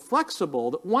software is so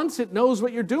flexible that once it knows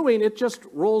what you're doing, it just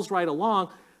rolls right along.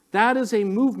 That is a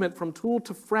movement from tool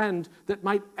to friend that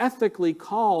might ethically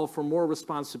call for more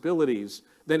responsibilities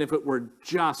than if it were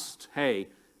just, hey,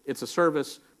 it's a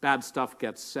service, bad stuff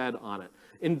gets said on it.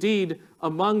 Indeed,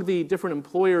 among the different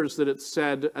employers that it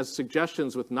said as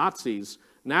suggestions with Nazis,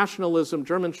 nationalism,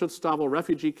 German Schutzstaffel,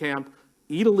 refugee camp,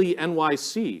 Italy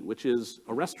NYC, which is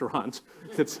a restaurant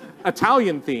that's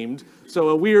Italian-themed, so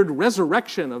a weird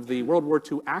resurrection of the World War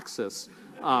II Axis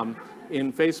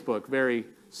in Facebook, very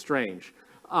strange.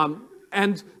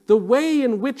 And the way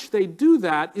in which they do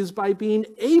that is by being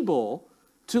able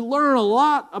to learn a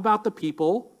lot about the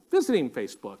people visiting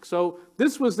Facebook. So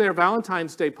this was their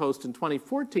Valentine's Day post in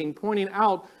 2014, pointing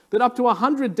out that up to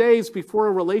 100 days before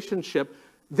a relationship,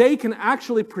 they can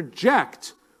actually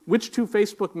project which 2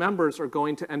 Facebook members are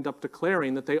going to end up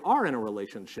declaring that they are in a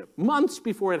relationship, months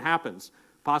before it happens.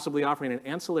 possibly offering an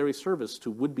ancillary service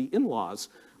to would-be in-laws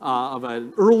of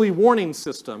an early warning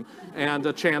system and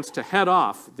a chance to head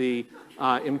off the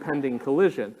impending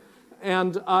collision.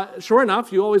 And sure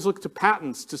enough, you always look to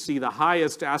patents to see the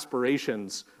highest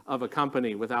aspirations of a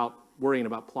company without worrying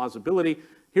about plausibility.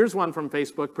 Here's one from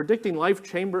Facebook, predicting life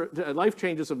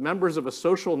changes of members of a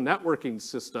social networking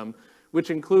system, which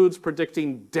includes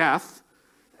predicting death,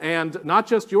 and not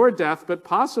just your death, but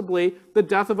possibly the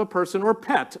death of a person or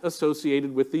pet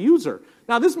associated with the user.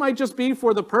 Now, this might just be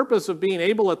for the purpose of being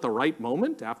able at the right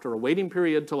moment, after a waiting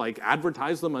period, to like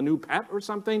advertise them a new pet or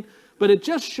something, but it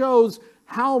just shows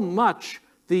how much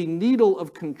the needle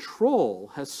of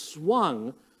control has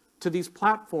swung to these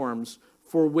platforms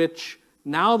for which,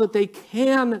 now that they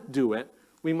can do it,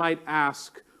 we might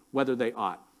ask whether they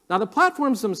ought. Now, the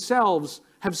platforms themselves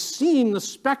have seen the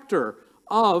specter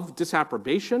of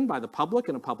disapprobation by the public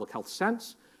in a public health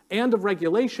sense and of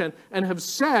regulation, and have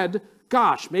said,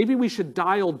 gosh, maybe we should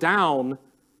dial down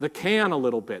the can a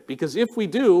little bit, because if we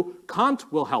do,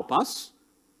 Kant will help us,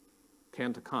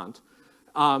 can to Kant,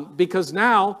 because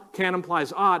now can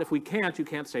implies ought. If we can't, you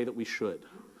can't say that we should.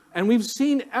 And we've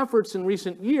seen efforts in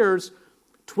recent years.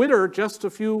 Twitter, just a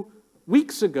few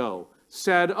weeks ago,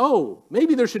 said, oh,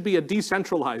 maybe there should be a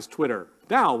decentralized Twitter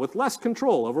now with less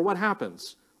control over what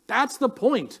happens. That's the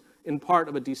point, in part,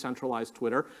 of a decentralized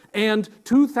Twitter. And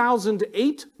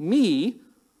 2008 me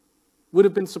would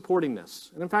have been supporting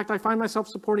this. And in fact, I find myself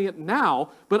supporting it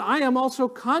now, but I am also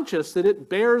conscious that it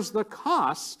bears the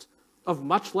cost of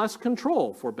much less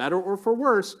control, for better or for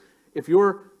worse, if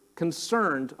you're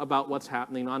concerned about what's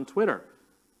happening on Twitter.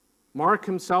 Mark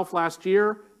himself last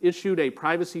year issued a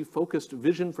privacy-focused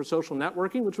vision for social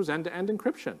networking, which was end-to-end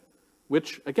encryption,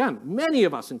 which, again, many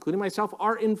of us, including myself,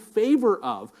 are in favor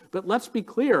of. But let's be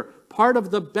clear, part of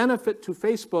the benefit to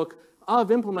Facebook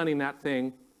of implementing that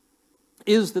thing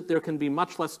is that there can be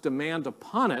much less demand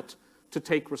upon it to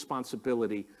take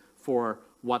responsibility for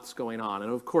what's going on.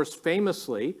 And of course,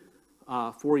 famously,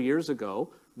 4 years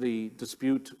ago, the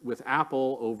dispute with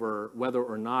Apple over whether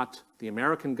or not the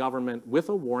American government, with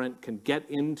a warrant, can get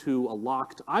into a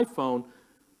locked iPhone,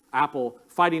 Apple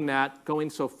fighting that, going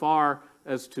so far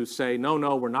as to say,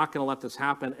 no, we're not going to let this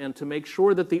happen, and to make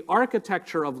sure that the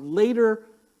architecture of later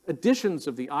editions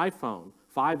of the iPhone,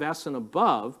 5S and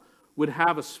above, would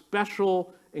have a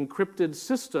special encrypted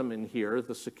system in here,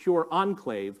 the secure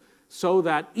enclave, so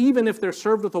that even if they're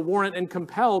served with a warrant and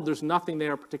compelled, there's nothing they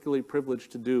are particularly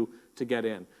privileged to do to get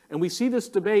in. And we see this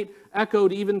debate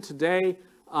echoed even today,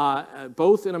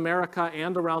 both in America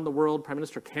and around the world. Prime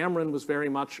Minister Cameron was very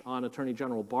much on Attorney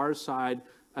General Barr's side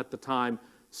at the time,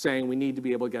 saying we need to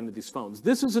be able to get into these phones.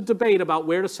 This is a debate about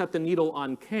where to set the needle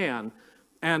on can,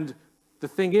 and the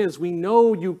thing is, we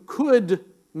know you could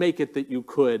make it that you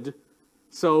could,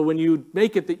 so when you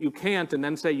make it that you can't and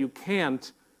then say you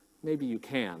can't, maybe you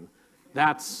can.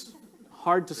 That's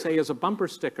hard to say as a bumper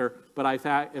sticker, but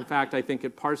in fact, I think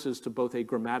it parses to both a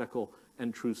grammatical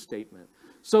and true statement.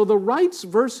 So the rights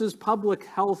versus public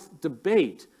health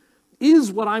debate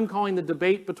is what I'm calling the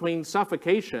debate between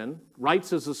suffocation,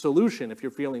 rights as a solution if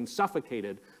you're feeling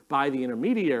suffocated by the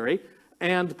intermediary,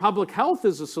 and public health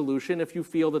is a solution if you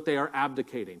feel that they are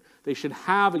abdicating. They should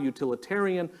have a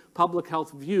utilitarian public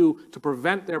health view to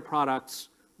prevent their products,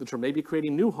 that are maybe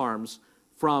creating new harms,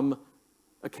 from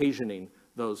occasioning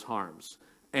those harms.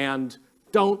 And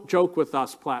don't joke with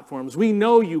us, platforms. We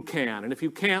know you can, and if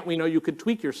you can't, we know you could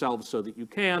tweak yourselves so that you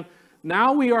can.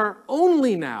 Now we are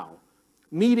only now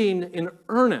meeting in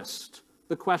earnest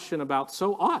the question about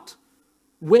so ought.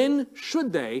 When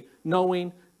should they,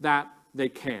 knowing that they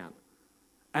can?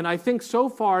 And I think so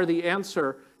far the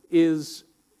answer is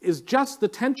just the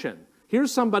tension.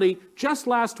 Here's somebody just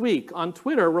last week on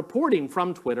Twitter reporting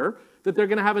from Twitter that they're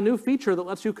going to have a new feature that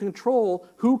lets you control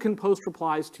who can post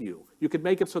replies to you. You could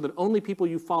make it so that only people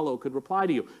you follow could reply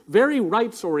to you. Very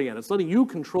rights-oriented. It's letting you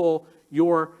control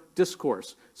your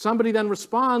discourse. Somebody then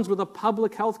responds with a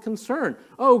public health concern.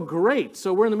 Oh, great.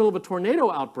 So we're in the middle of a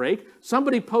tornado outbreak.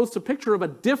 Somebody posts a picture of a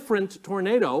different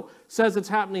tornado, says it's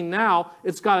happening now.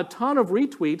 It's got a ton of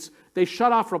retweets. They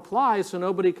shut off replies so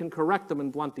nobody can correct them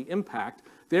and blunt the impact.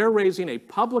 They're raising a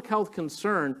public health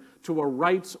concern to a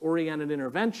rights-oriented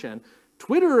intervention.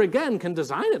 Twitter, again, can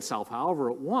design itself however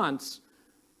it wants.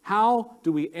 How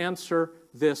do we answer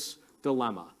this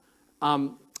dilemma?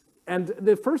 And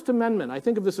the First Amendment, I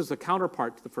think of this as the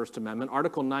counterpart to the First Amendment,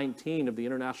 Article 19 of the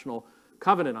International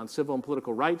Covenant on Civil and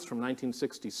Political Rights from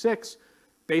 1966,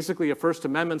 basically a First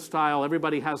Amendment style,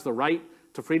 everybody has the right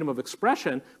to freedom of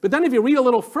expression. But then if you read a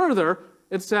little further,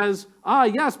 it says,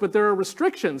 yes, but there are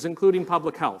restrictions, including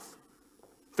public health.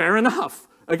 Fair enough.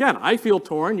 again, I feel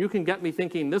torn. You can get me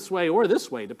thinking this way or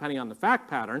this way, depending on the fact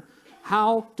pattern.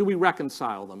 How do we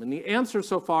reconcile them? And the answer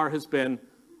so far has been,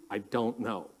 I don't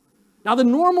know. Now, the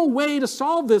normal way to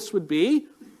solve this would be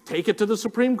take it to the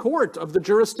Supreme Court of the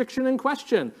jurisdiction in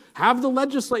question. Have the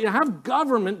legislature, have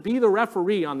government be the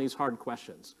referee on these hard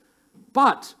questions.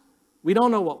 But we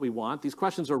don't know what we want. These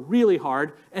questions are really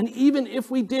hard. And even if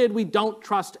we did, we don't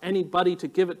trust anybody to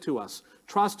give it to us.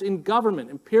 Trust in government,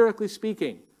 empirically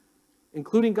speaking,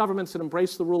 including governments that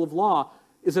embrace the rule of law,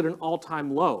 is at an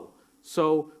all-time low.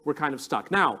 So we're kind of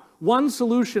stuck. Now, one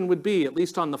solution would be, at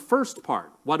least on the first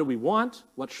part, what do we want?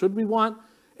 What should we want?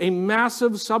 A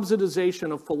massive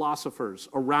subsidization of philosophers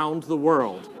around the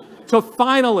world to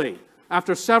finally,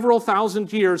 after several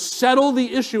thousand years, settle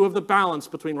the issue of the balance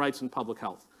between rights and public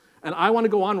health. And I want to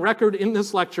go on record in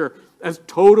this lecture as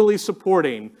totally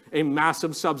supporting a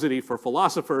massive subsidy for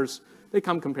philosophers. They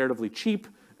come comparatively cheap,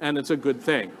 and it's a good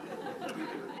thing.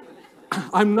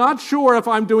 I'm not sure if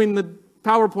I'm doing the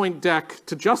PowerPoint deck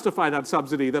to justify that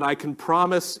subsidy that I can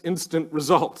promise instant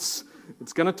results.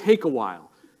 It's going to take a while.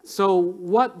 So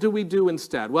what do we do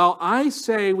instead? Well, I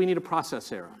say we need a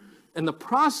process era. And the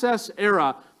process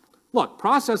era, look,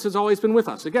 process has always been with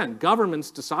us. Again,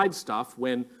 governments decide stuff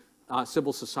when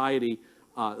civil society,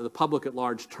 the public at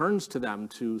large, turns to them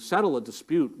to settle a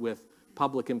dispute with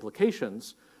public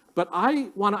implications. But I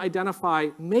want to identify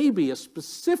maybe a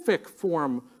specific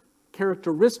form,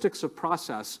 characteristics of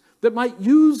process that might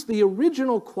use the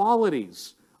original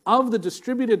qualities of the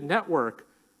distributed network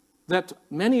that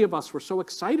many of us were so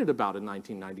excited about in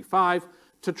 1995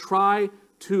 to try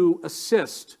to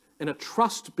assist in a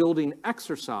trust-building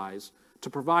exercise to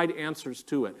provide answers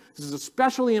to it. This is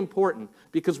especially important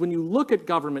because when you look at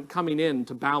government coming in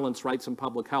to balance rights and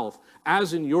public health,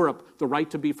 as in Europe, the right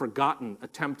to be forgotten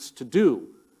attempts to do,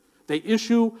 they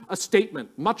issue a statement,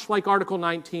 much like Article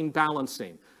 19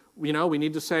 balancing. You know, we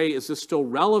need to say, is this still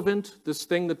relevant, this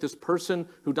thing that this person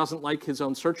who doesn't like his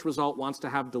own search result wants to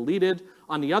have deleted?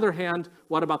 On the other hand,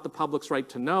 what about the public's right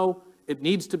to know? It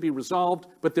needs to be resolved,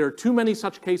 but there are too many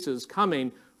such cases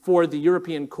coming for the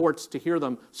European courts to hear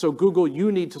them, so Google,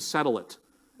 you need to settle it.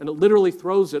 And it literally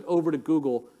throws it over to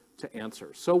Google to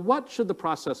answer. So what should the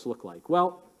process look like?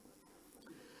 Well,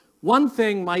 one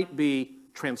thing might be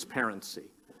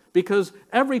transparency, because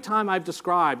every time I've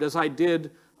described, as I did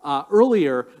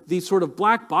earlier, these sort of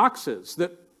black boxes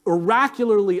that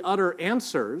oracularly utter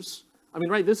answers. I mean,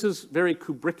 right, this is very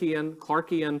Kubrickian,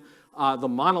 Clarkian, the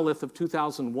monolith of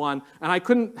 2001, and I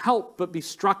couldn't help but be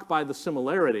struck by the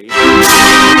similarity. You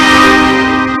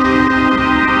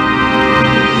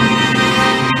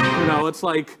know, it's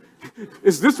like,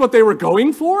 is this what they were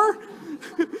going for?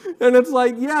 And it's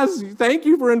like, yes, thank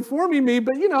you for informing me,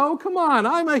 but you know, come on,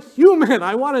 I'm a human.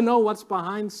 I want to know what's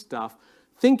behind stuff.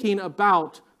 Thinking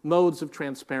about modes of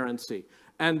transparency.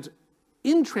 And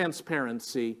in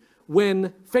transparency,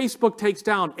 when Facebook takes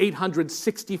down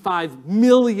 865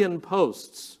 million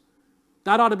posts,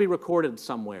 that ought to be recorded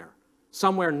somewhere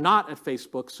not at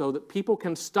Facebook, so that people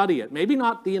can study it. Maybe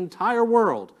not the entire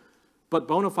world, but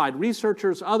bona fide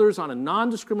researchers, others on a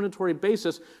non-discriminatory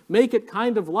basis, make it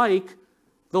kind of like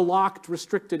the locked,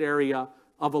 restricted area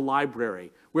of a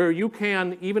library, where you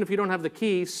can, even if you don't have the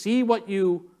key, see what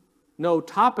you know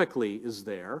topically is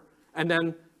there, and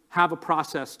then have a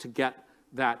process to get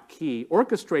that key,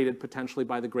 orchestrated potentially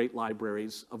by the great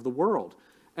libraries of the world.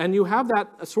 And you have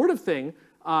that sort of thing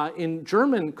in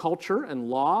German culture and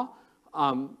law.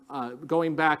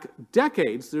 Going back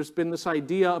decades, there's been this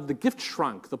idea of the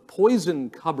Giftschrank, the poison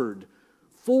cupboard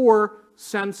for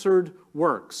censored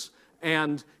works.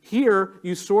 And here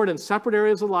you sort in separate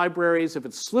areas of libraries. If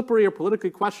it's slippery or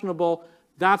politically questionable,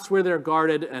 that's where they're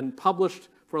guarded and published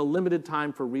for a limited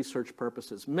time for research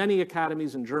purposes. Many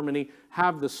academies in Germany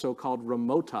have this so-called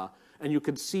Remota, and you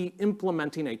could see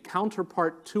implementing a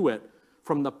counterpart to it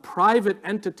from the private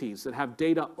entities that have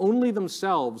data only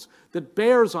themselves that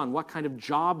bears on what kind of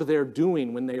job they're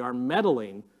doing when they are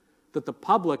meddling, that the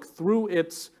public, through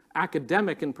its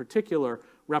academic in particular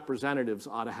representatives,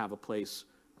 ought to have a place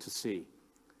to see.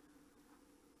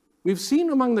 We've seen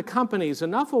among the companies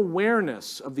enough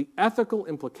awareness of the ethical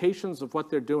implications of what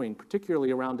they're doing,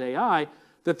 particularly around AI,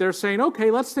 that they're saying,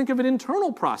 okay, let's think of an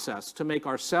internal process to make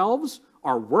ourselves,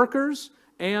 our workers,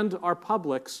 and our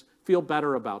publics feel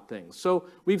better about things. So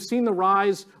we've seen the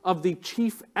rise of the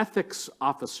chief ethics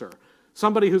officer,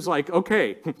 somebody who's like,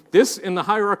 okay, this in the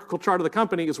hierarchical chart of the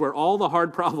company is where all the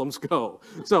hard problems go.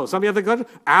 So somebody at the company,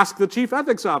 ask the chief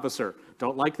ethics officer.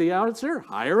 Don't like the answer?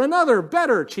 Hire another,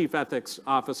 better chief ethics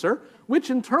officer, which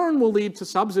in turn will lead to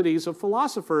subsidies of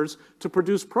philosophers to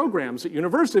produce programs at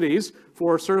universities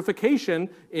for certification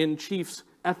in chiefs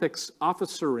ethics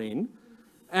officering.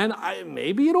 And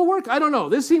maybe it'll work. I don't know.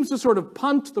 This seems to sort of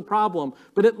punt the problem,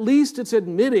 but at least it's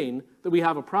admitting that we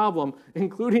have a problem,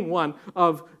 including one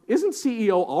of, isn't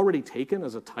CEO already taken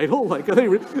as a title? Like,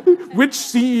 which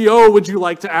CEO would you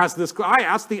like to ask this? I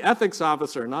asked the ethics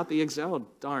officer, not the oh,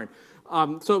 darn.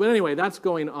 But anyway, that's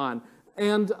going on.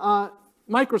 And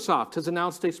Microsoft has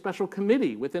announced a special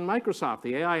committee within Microsoft,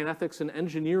 the AI and Ethics and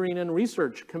Engineering and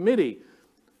Research Committee,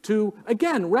 to,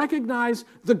 again, recognize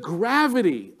the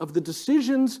gravity of the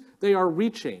decisions they are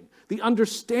reaching, the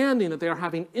understanding that they are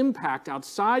having impact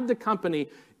outside the company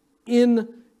in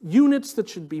units that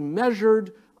should be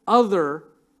measured other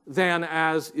than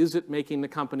as, is it making the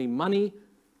company money?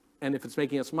 And if it's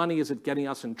making us money, is it getting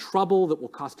us in trouble that will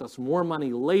cost us more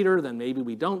money later, then maybe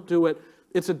we don't do it?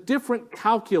 It's a different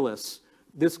calculus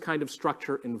this kind of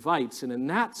structure invites, and in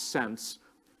that sense,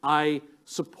 I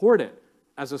support it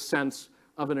as a sense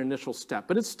of an initial step.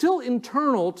 But it's still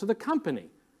internal to the company.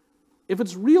 If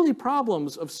it's really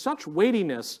problems of such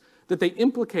weightiness that they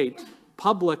implicate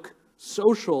public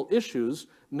social issues,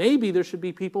 maybe there should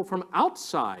be people from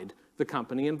outside the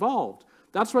company involved.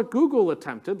 That's what Google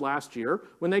attempted last year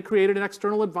when they created an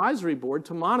external advisory board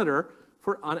to monitor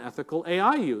for unethical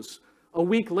AI use. A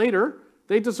week later,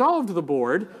 they dissolved the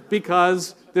board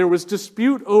because there was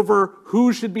dispute over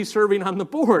who should be serving on the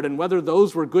board and whether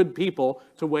those were good people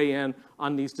to weigh in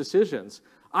on these decisions.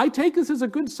 I take this as a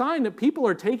good sign that people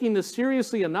are taking this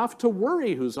seriously enough to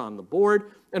worry who's on the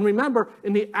board. And remember,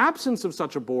 in the absence of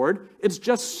such a board, it's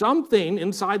just something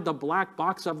inside the black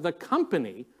box of the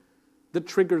company that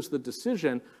triggers the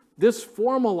decision. This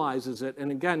formalizes it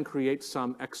and, again, creates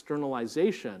some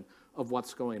externalization of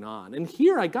what's going on. And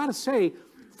here, I got to say,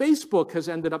 Facebook has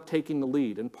ended up taking the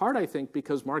lead, in part, I think,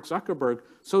 because Mark Zuckerberg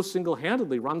so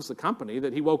single-handedly runs the company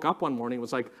that he woke up one morning and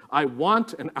was like, I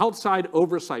want an outside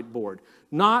oversight board,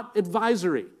 not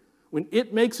advisory. When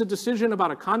it makes a decision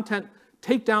about a content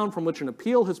takedown from which an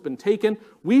appeal has been taken,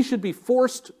 we should be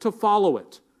forced to follow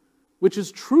it, which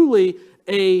is truly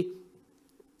a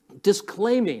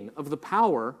disclaiming of the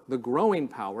power, the growing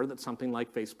power that something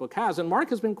like Facebook has. And Mark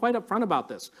has been quite upfront about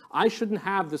this. I shouldn't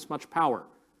have this much power,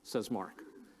 says Mark.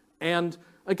 And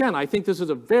again, I think this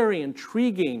is a very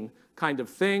intriguing kind of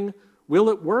thing. Will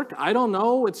it work? I don't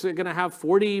know. It's going to have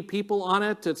 40 people on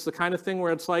it. It's the kind of thing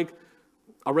where it's like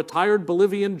a retired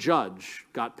Bolivian judge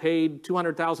got paid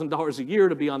 $200,000 a year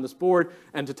to be on this board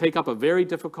and to take up a very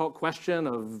difficult question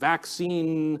of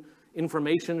vaccine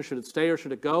information. Should it stay or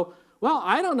should it go? Well,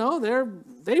 I don't know.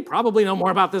 They probably know more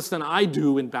about this than I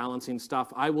do in balancing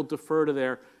stuff. I will defer to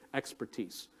their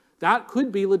expertise. That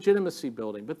could be legitimacy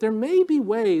building, but there may be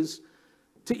ways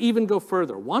to even go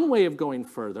further. One way of going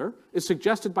further is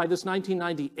suggested by this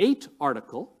 1998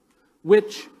 article,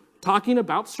 which, talking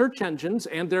about search engines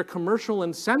and their commercial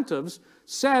incentives,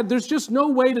 said there's just no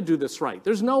way to do this right.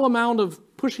 There's no amount of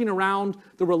pushing around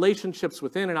the relationships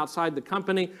within and outside the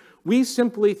company. We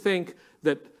simply think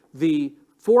that the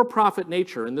for-profit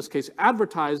nature, in this case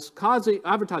advertising,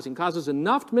 causes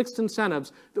enough mixed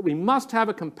incentives that we must have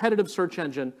a competitive search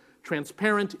engine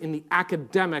transparent in the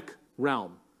academic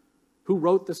realm. Who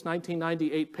wrote this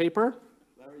 1998 paper?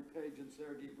 Larry Page and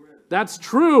Sergey Brin. That's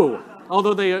true.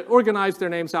 Although they organized their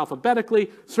names alphabetically,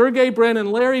 Sergey Brin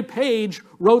and Larry Page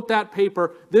wrote that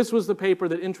paper. This was the paper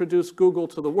that introduced Google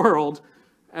to the world,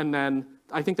 and then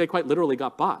I think they quite literally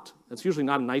got bought. That's usually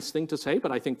not a nice thing to say,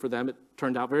 but I think for them it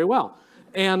turned out very well.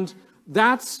 And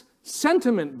that's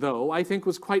sentiment, though, I think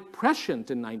was quite prescient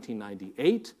in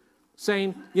 1998,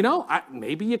 saying, you know,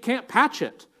 maybe you can't patch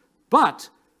it, but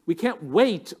we can't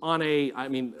wait on let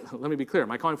me be clear,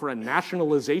 am I calling for a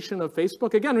nationalization of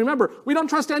Facebook? Again, remember, we don't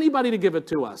trust anybody to give it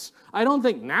to us. I don't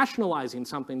think nationalizing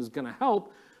something is going to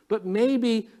help, but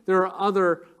maybe there are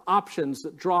other options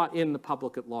that draw in the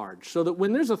public at large, so that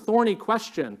when there's a thorny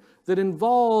question that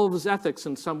involves ethics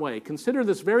in some way, consider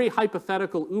this very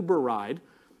hypothetical Uber ride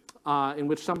in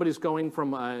which somebody's going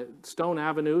from Stone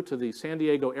Avenue to the San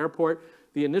Diego airport.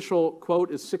 The initial quote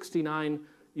is $69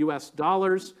 US.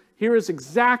 Here is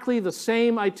exactly the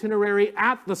same itinerary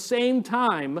at the same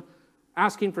time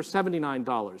asking for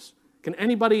 $79. Can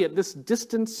anybody at this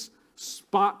distance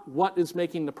spot what is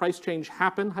making the price change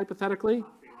happen, hypothetically?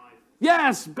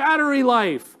 Yes, battery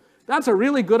life. That's a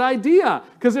really good idea,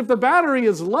 because if the battery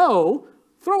is low,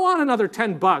 throw on another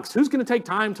 $10. Who's going to take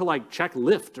time to check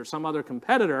Lyft or some other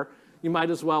competitor? You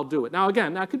might as well do it. Now,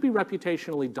 again, that could be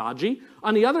reputationally dodgy.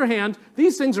 On the other hand,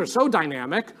 these things are so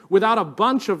dynamic, without a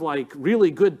bunch of really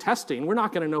good testing, we're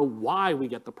not going to know why we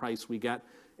get the price we get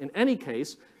in any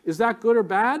case. Is that good or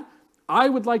bad? I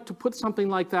would like to put something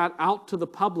like that out to the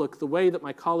public the way that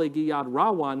my colleague Iyad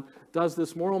Rawan does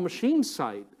this Moral Machine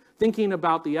site. thinking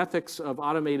about the ethics of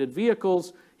automated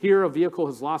vehicles. Here, a vehicle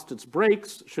has lost its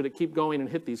brakes. Should it keep going and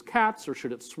hit these cats, or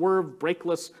should it swerve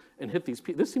brakeless and hit these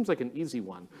people? This seems like an easy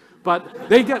one, but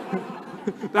they get,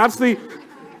 that's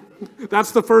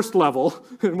the first level.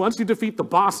 And once you defeat the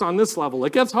boss on this level,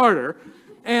 it gets harder.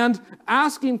 And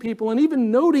asking people, and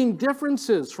even noting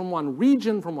differences from one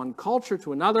region, from one culture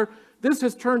to another, this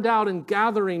has turned out in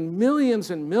gathering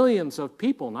millions and millions of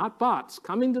people, not bots,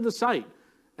 coming to the site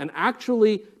and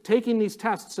actually taking these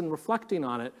tests and reflecting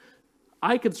on it.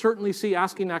 I could certainly see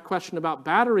asking that question about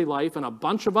battery life and a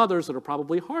bunch of others that are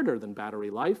probably harder than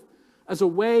battery life as a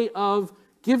way of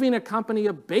giving a company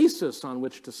a basis on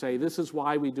which to say this is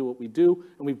why we do what we do,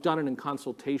 and we've done it in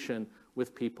consultation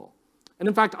with people. And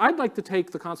in fact, I'd like to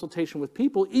take the consultation with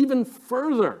people even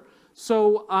further.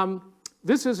 So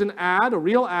this is an ad, a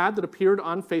real ad that appeared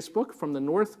on Facebook from the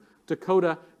North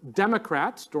Dakota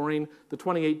Democrats during the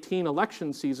 2018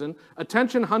 election season.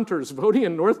 Attention hunters, voting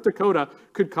in North Dakota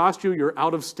could cost you your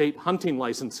out-of-state hunting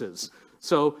licenses.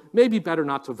 So maybe better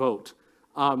not to vote.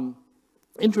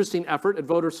 Interesting effort at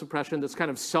voter suppression that's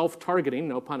kind of self-targeting,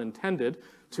 no pun intended,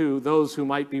 to those who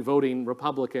might be voting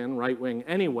Republican, right-wing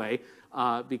anyway,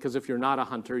 because if you're not a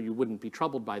hunter, you wouldn't be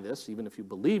troubled by this, even if you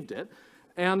believed it.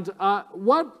 And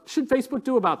what should Facebook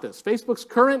do about this? Facebook's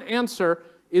current answer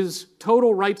is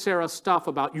total rights-era stuff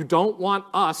about you don't want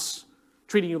us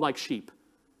treating you like sheep.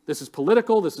 This is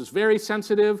political, this is very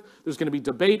sensitive, there's going to be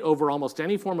debate over almost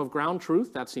any form of ground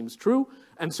truth, that seems true,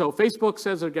 and so Facebook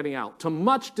says they're getting out, to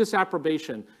much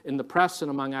disapprobation in the press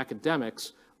and among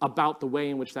academics about the way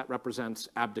in which that represents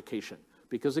abdication.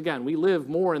 Because again, we live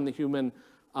more in the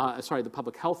the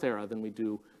public health era than we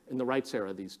do in the rights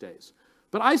era these days.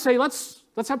 But I say let's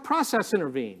have process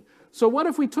intervene. So what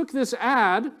if we took this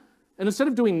ad, and instead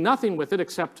of doing nothing with it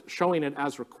except showing it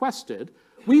as requested,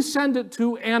 we send it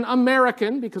to an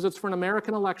American, because it's for an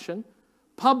American election,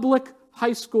 public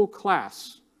high school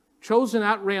class, chosen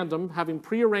at random, having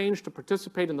prearranged to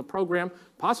participate in the program,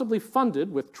 possibly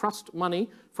funded with trust money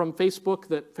from Facebook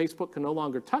that Facebook can no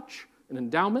longer touch, an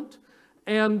endowment,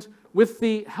 and with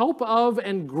the help of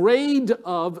and grade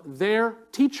of their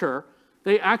teacher,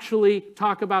 they actually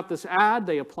talk about this ad,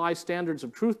 they apply standards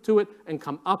of truth to it, and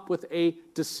come up with a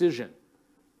decision.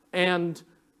 And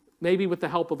maybe with the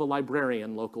help of a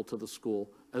librarian local to the school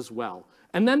as well.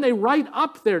 And then they write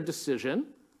up their decision,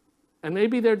 and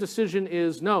maybe their decision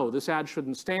is, no, this ad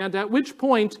shouldn't stand, at which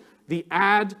point the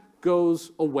ad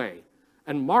goes away.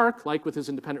 And Mark, like with his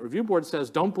independent review board, says,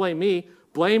 don't blame me,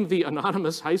 blame the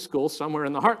anonymous high school somewhere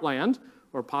in the heartland,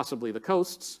 or possibly the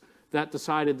coasts, that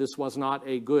decided this was not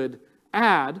a good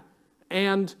ad.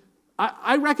 And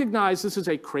I recognize this is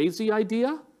a crazy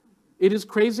idea. It is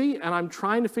crazy, and I'm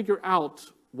trying to figure out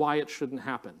why it shouldn't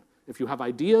happen. If you have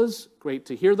ideas, great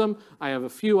to hear them. I have a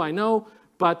few, I know,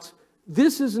 but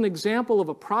this is an example of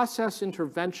a process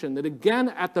intervention that, again,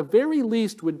 at the very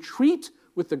least, would treat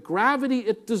with the gravity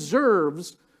it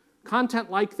deserves content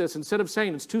like this. Instead of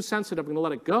saying it's too sensitive, I'm going to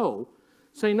let it go,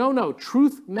 say, no, no,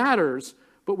 truth matters,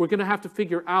 but we're going to have to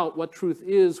figure out what truth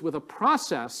is with a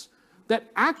process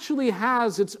that actually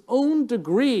has its own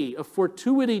degree of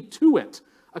fortuity to it,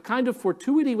 a kind of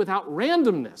fortuity without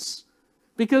randomness.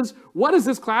 Because what is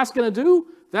this class going to do?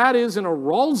 That is, in a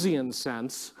Rawlsian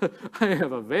sense, I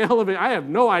have a veil of it. I have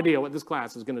no idea what this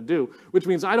class is going to do, which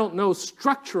means I don't know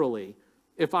structurally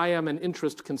if I am an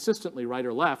interest consistently right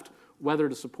or left, whether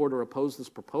to support or oppose this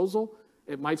proposal.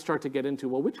 It might start to get into,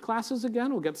 well, which classes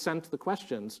again will get sent to the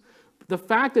questions? The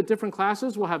fact that different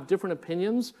classes will have different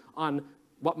opinions on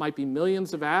what might be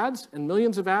millions of ads, and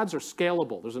millions of ads are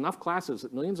scalable. There's enough classes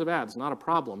that millions of ads, not a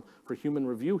problem for human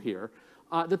review here,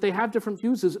 that they have different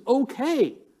views is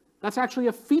okay. That's actually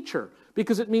a feature,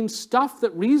 because it means stuff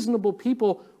that reasonable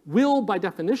people will, by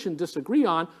definition, disagree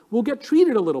on will get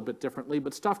treated a little bit differently,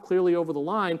 but stuff clearly over the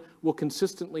line will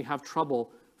consistently have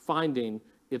trouble finding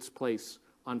its place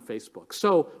on Facebook.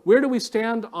 So where do we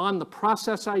stand on the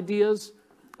process ideas?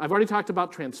 I've already talked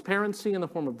about transparency in the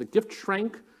form of the gift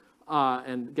shrink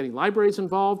and getting libraries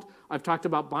involved. I've talked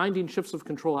about binding shifts of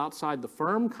control outside the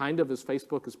firm, kind of as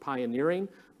Facebook is pioneering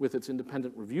with its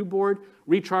independent review board.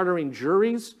 Rechartering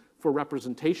juries for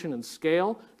representation and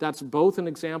scale. That's both an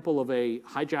example of a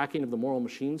hijacking of the Moral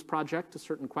Machines Project to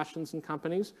certain questions in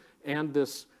companies, and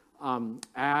this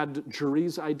ad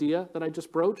juries idea that I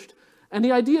just broached. And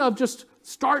the idea of just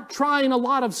start trying a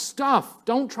lot of stuff.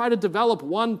 Don't try to develop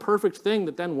one perfect thing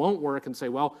that then won't work and say,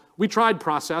 well, we tried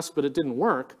process, but it didn't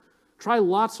work. Try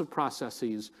lots of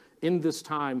processes in this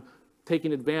time,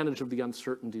 taking advantage of the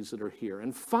uncertainties that are here.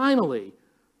 And finally,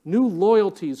 new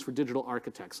loyalties for digital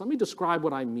architects. Let me describe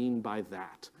what I mean by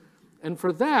that. And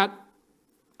for that,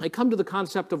 I come to the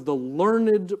concept of the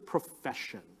learned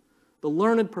profession. The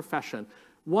learned profession.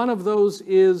 One of those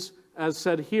is, as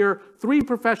said here, 3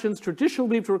 professions traditionally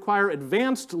believed to require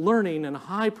advanced learning and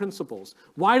high principles.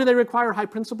 Why do they require high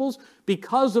principles?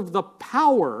 Because of the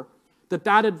power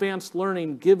that advanced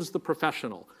learning gives the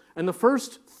professional. And the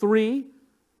first 3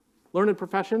 learned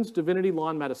professions, divinity, law,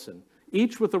 and medicine,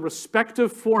 each with a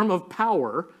respective form of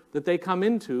power that they come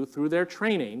into through their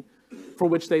training, for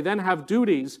which they then have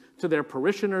duties to their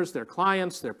parishioners, their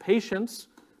clients, their patients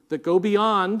that go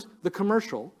beyond the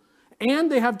commercial,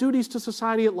 and they have duties to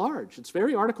society at large. It's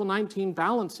very Article 19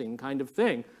 balancing kind of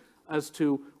thing as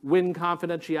to when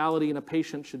confidentiality in a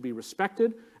patient should be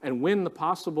respected and when the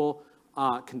possible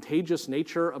contagious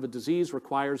nature of a disease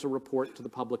requires a report to the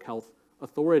public health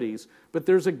authorities. But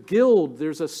there's a guild,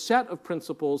 there's a set of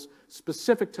principles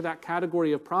specific to that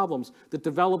category of problems that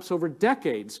develops over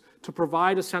decades to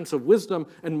provide a sense of wisdom,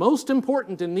 and most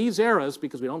important in these eras,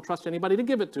 because we don't trust anybody to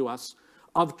give it to us,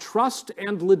 of trust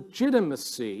and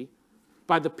legitimacy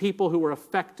by the people who were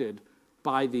affected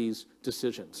by these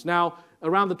decisions. Now,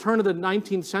 around the turn of the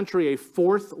 19th century, a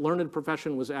 4th learned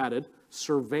profession was added,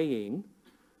 surveying.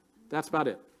 That's about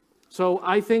it. So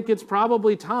I think it's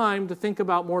probably time to think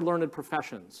about more learned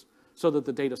professions so that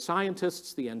the data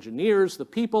scientists, the engineers, the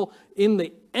people in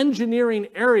the engineering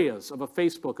areas of a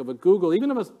Facebook, of a Google,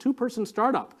 even of a 2-person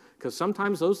startup, because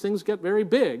sometimes those things get very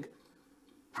big,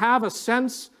 have a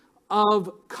sense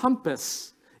of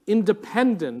compass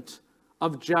independent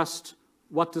of just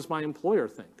what does my employer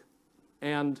think.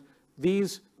 And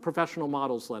these professional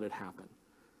models let it happen.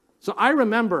 So I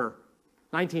remember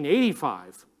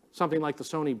 1985, something like the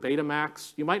Sony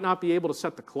Betamax. You might not be able to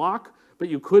set the clock, but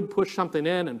you could push something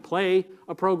in and play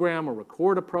a program or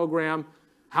record a program.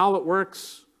 How it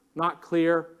works, not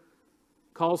clear.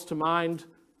 Calls to mind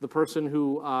the person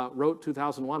who wrote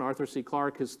 2001, Arthur C.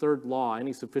 Clarke, his 3rd law,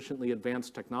 any sufficiently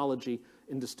advanced technology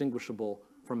indistinguishable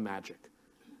from magic.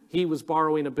 He was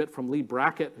borrowing a bit from Lee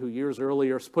Brackett, who years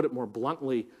earlier put it more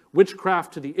bluntly,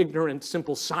 witchcraft to the ignorant,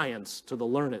 simple science to the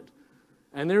learned.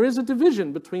 And there is a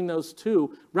division between those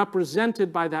two,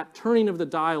 represented by that turning of the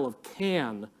dial of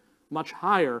can much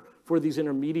higher for these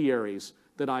intermediaries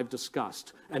that I've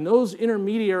discussed. And those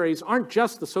intermediaries aren't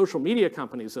just the social media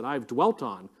companies that I've dwelt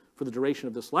on for the duration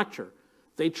of this lecture.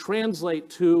 They translate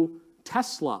to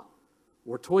Tesla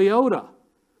or Toyota,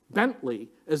 Bentley,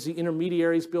 as the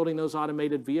intermediaries building those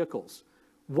automated vehicles.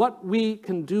 What we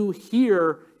can do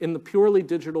here in the purely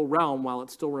digital realm, while it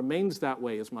still remains that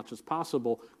way as much as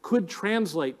possible, could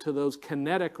translate to those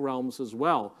kinetic realms as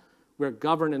well, where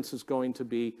governance is going to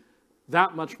be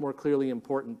that much more clearly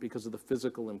important because of the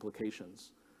physical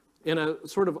implications. In a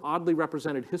sort of oddly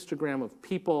represented histogram of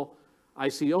people, I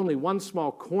see only one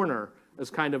small corner as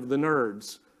kind of the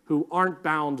nerds who aren't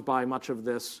bound by much of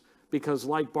this because,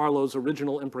 like Barlow's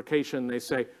original imprecation, they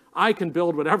say, I can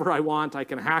build whatever I want, I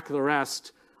can hack the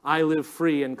rest, I live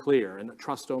free and clear and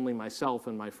trust only myself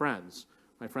and my friends.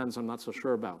 My friends I'm not so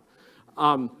sure about.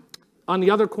 On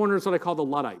the other corners that I call the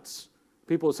Luddites.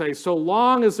 People say, so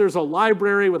long as there's a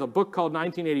library with a book called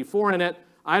 1984 in it,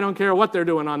 I don't care what they're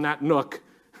doing on that nook.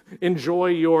 Enjoy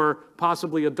your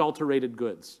possibly adulterated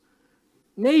goods.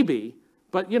 Maybe,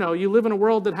 but you live in a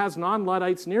world that has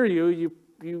non-Luddites near you.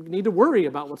 You need to worry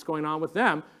about what's going on with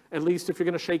them, at least if you're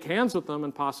going to shake hands with them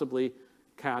and possibly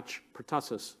catch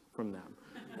pertussis from them.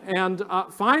 And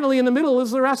finally, in the middle is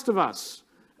the rest of us.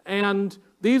 And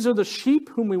these are the sheep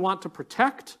whom we want to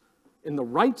protect in the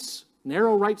rights,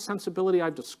 narrow rights sensibility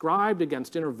I've described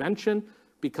against intervention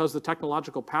because the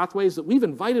technological pathways that we've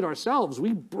invited ourselves,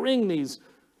 we bring these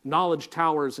knowledge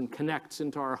towers and connects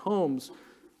into our homes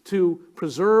to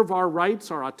preserve our rights,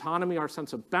 our autonomy, our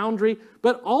sense of boundary,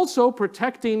 but also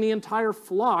protecting the entire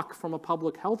flock from a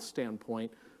public health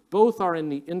standpoint. Both are in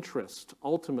the interest,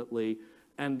 ultimately,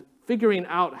 and figuring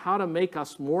out how to make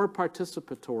us more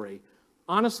participatory.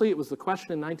 Honestly, it was the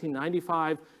question in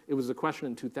 1995. It was the question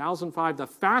in 2005. The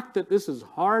fact that this is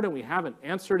hard and we haven't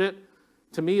answered it,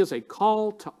 to me, is a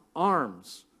call to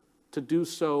arms to do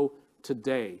so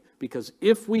today. Because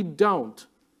if we don't,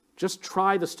 just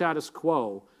try the status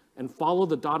quo and follow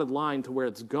the dotted line to where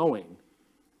it's going,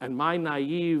 and my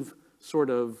naive sort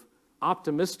of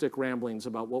optimistic ramblings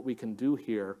about what we can do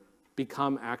here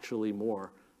become actually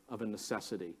more of a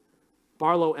necessity.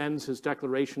 Barlow ends his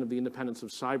declaration of the independence of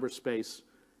cyberspace.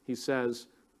 He says,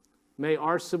 may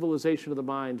our civilization of the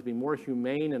mind be more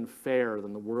humane and fair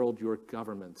than the world your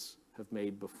governments have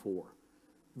made before.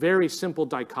 Very simple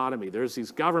dichotomy. There's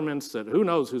these governments that who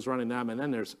knows who's running them, and then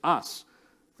there's us,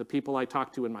 the people I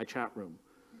talk to in my chat room.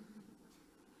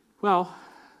 Well,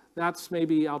 that's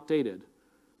maybe outdated,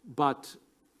 but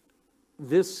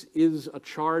this is a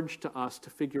charge to us to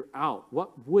figure out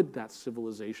what would that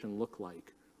civilization look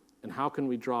like, and how can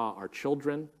we draw our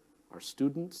children, our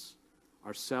students,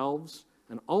 ourselves,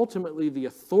 and ultimately the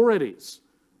authorities.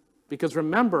 Because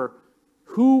remember,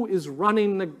 who is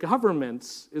running the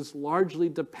governments is largely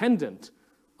dependent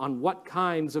on what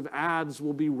kinds of ads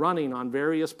will be running on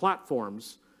various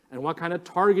platforms and what kind of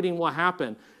targeting will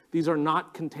happen. These are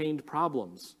not contained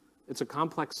problems. It's a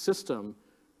complex system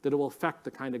that it will affect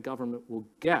the kind of government we'll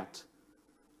get.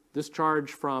 This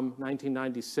charge from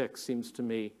 1996 seems to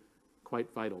me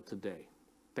quite vital today.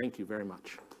 Thank you very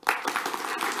much.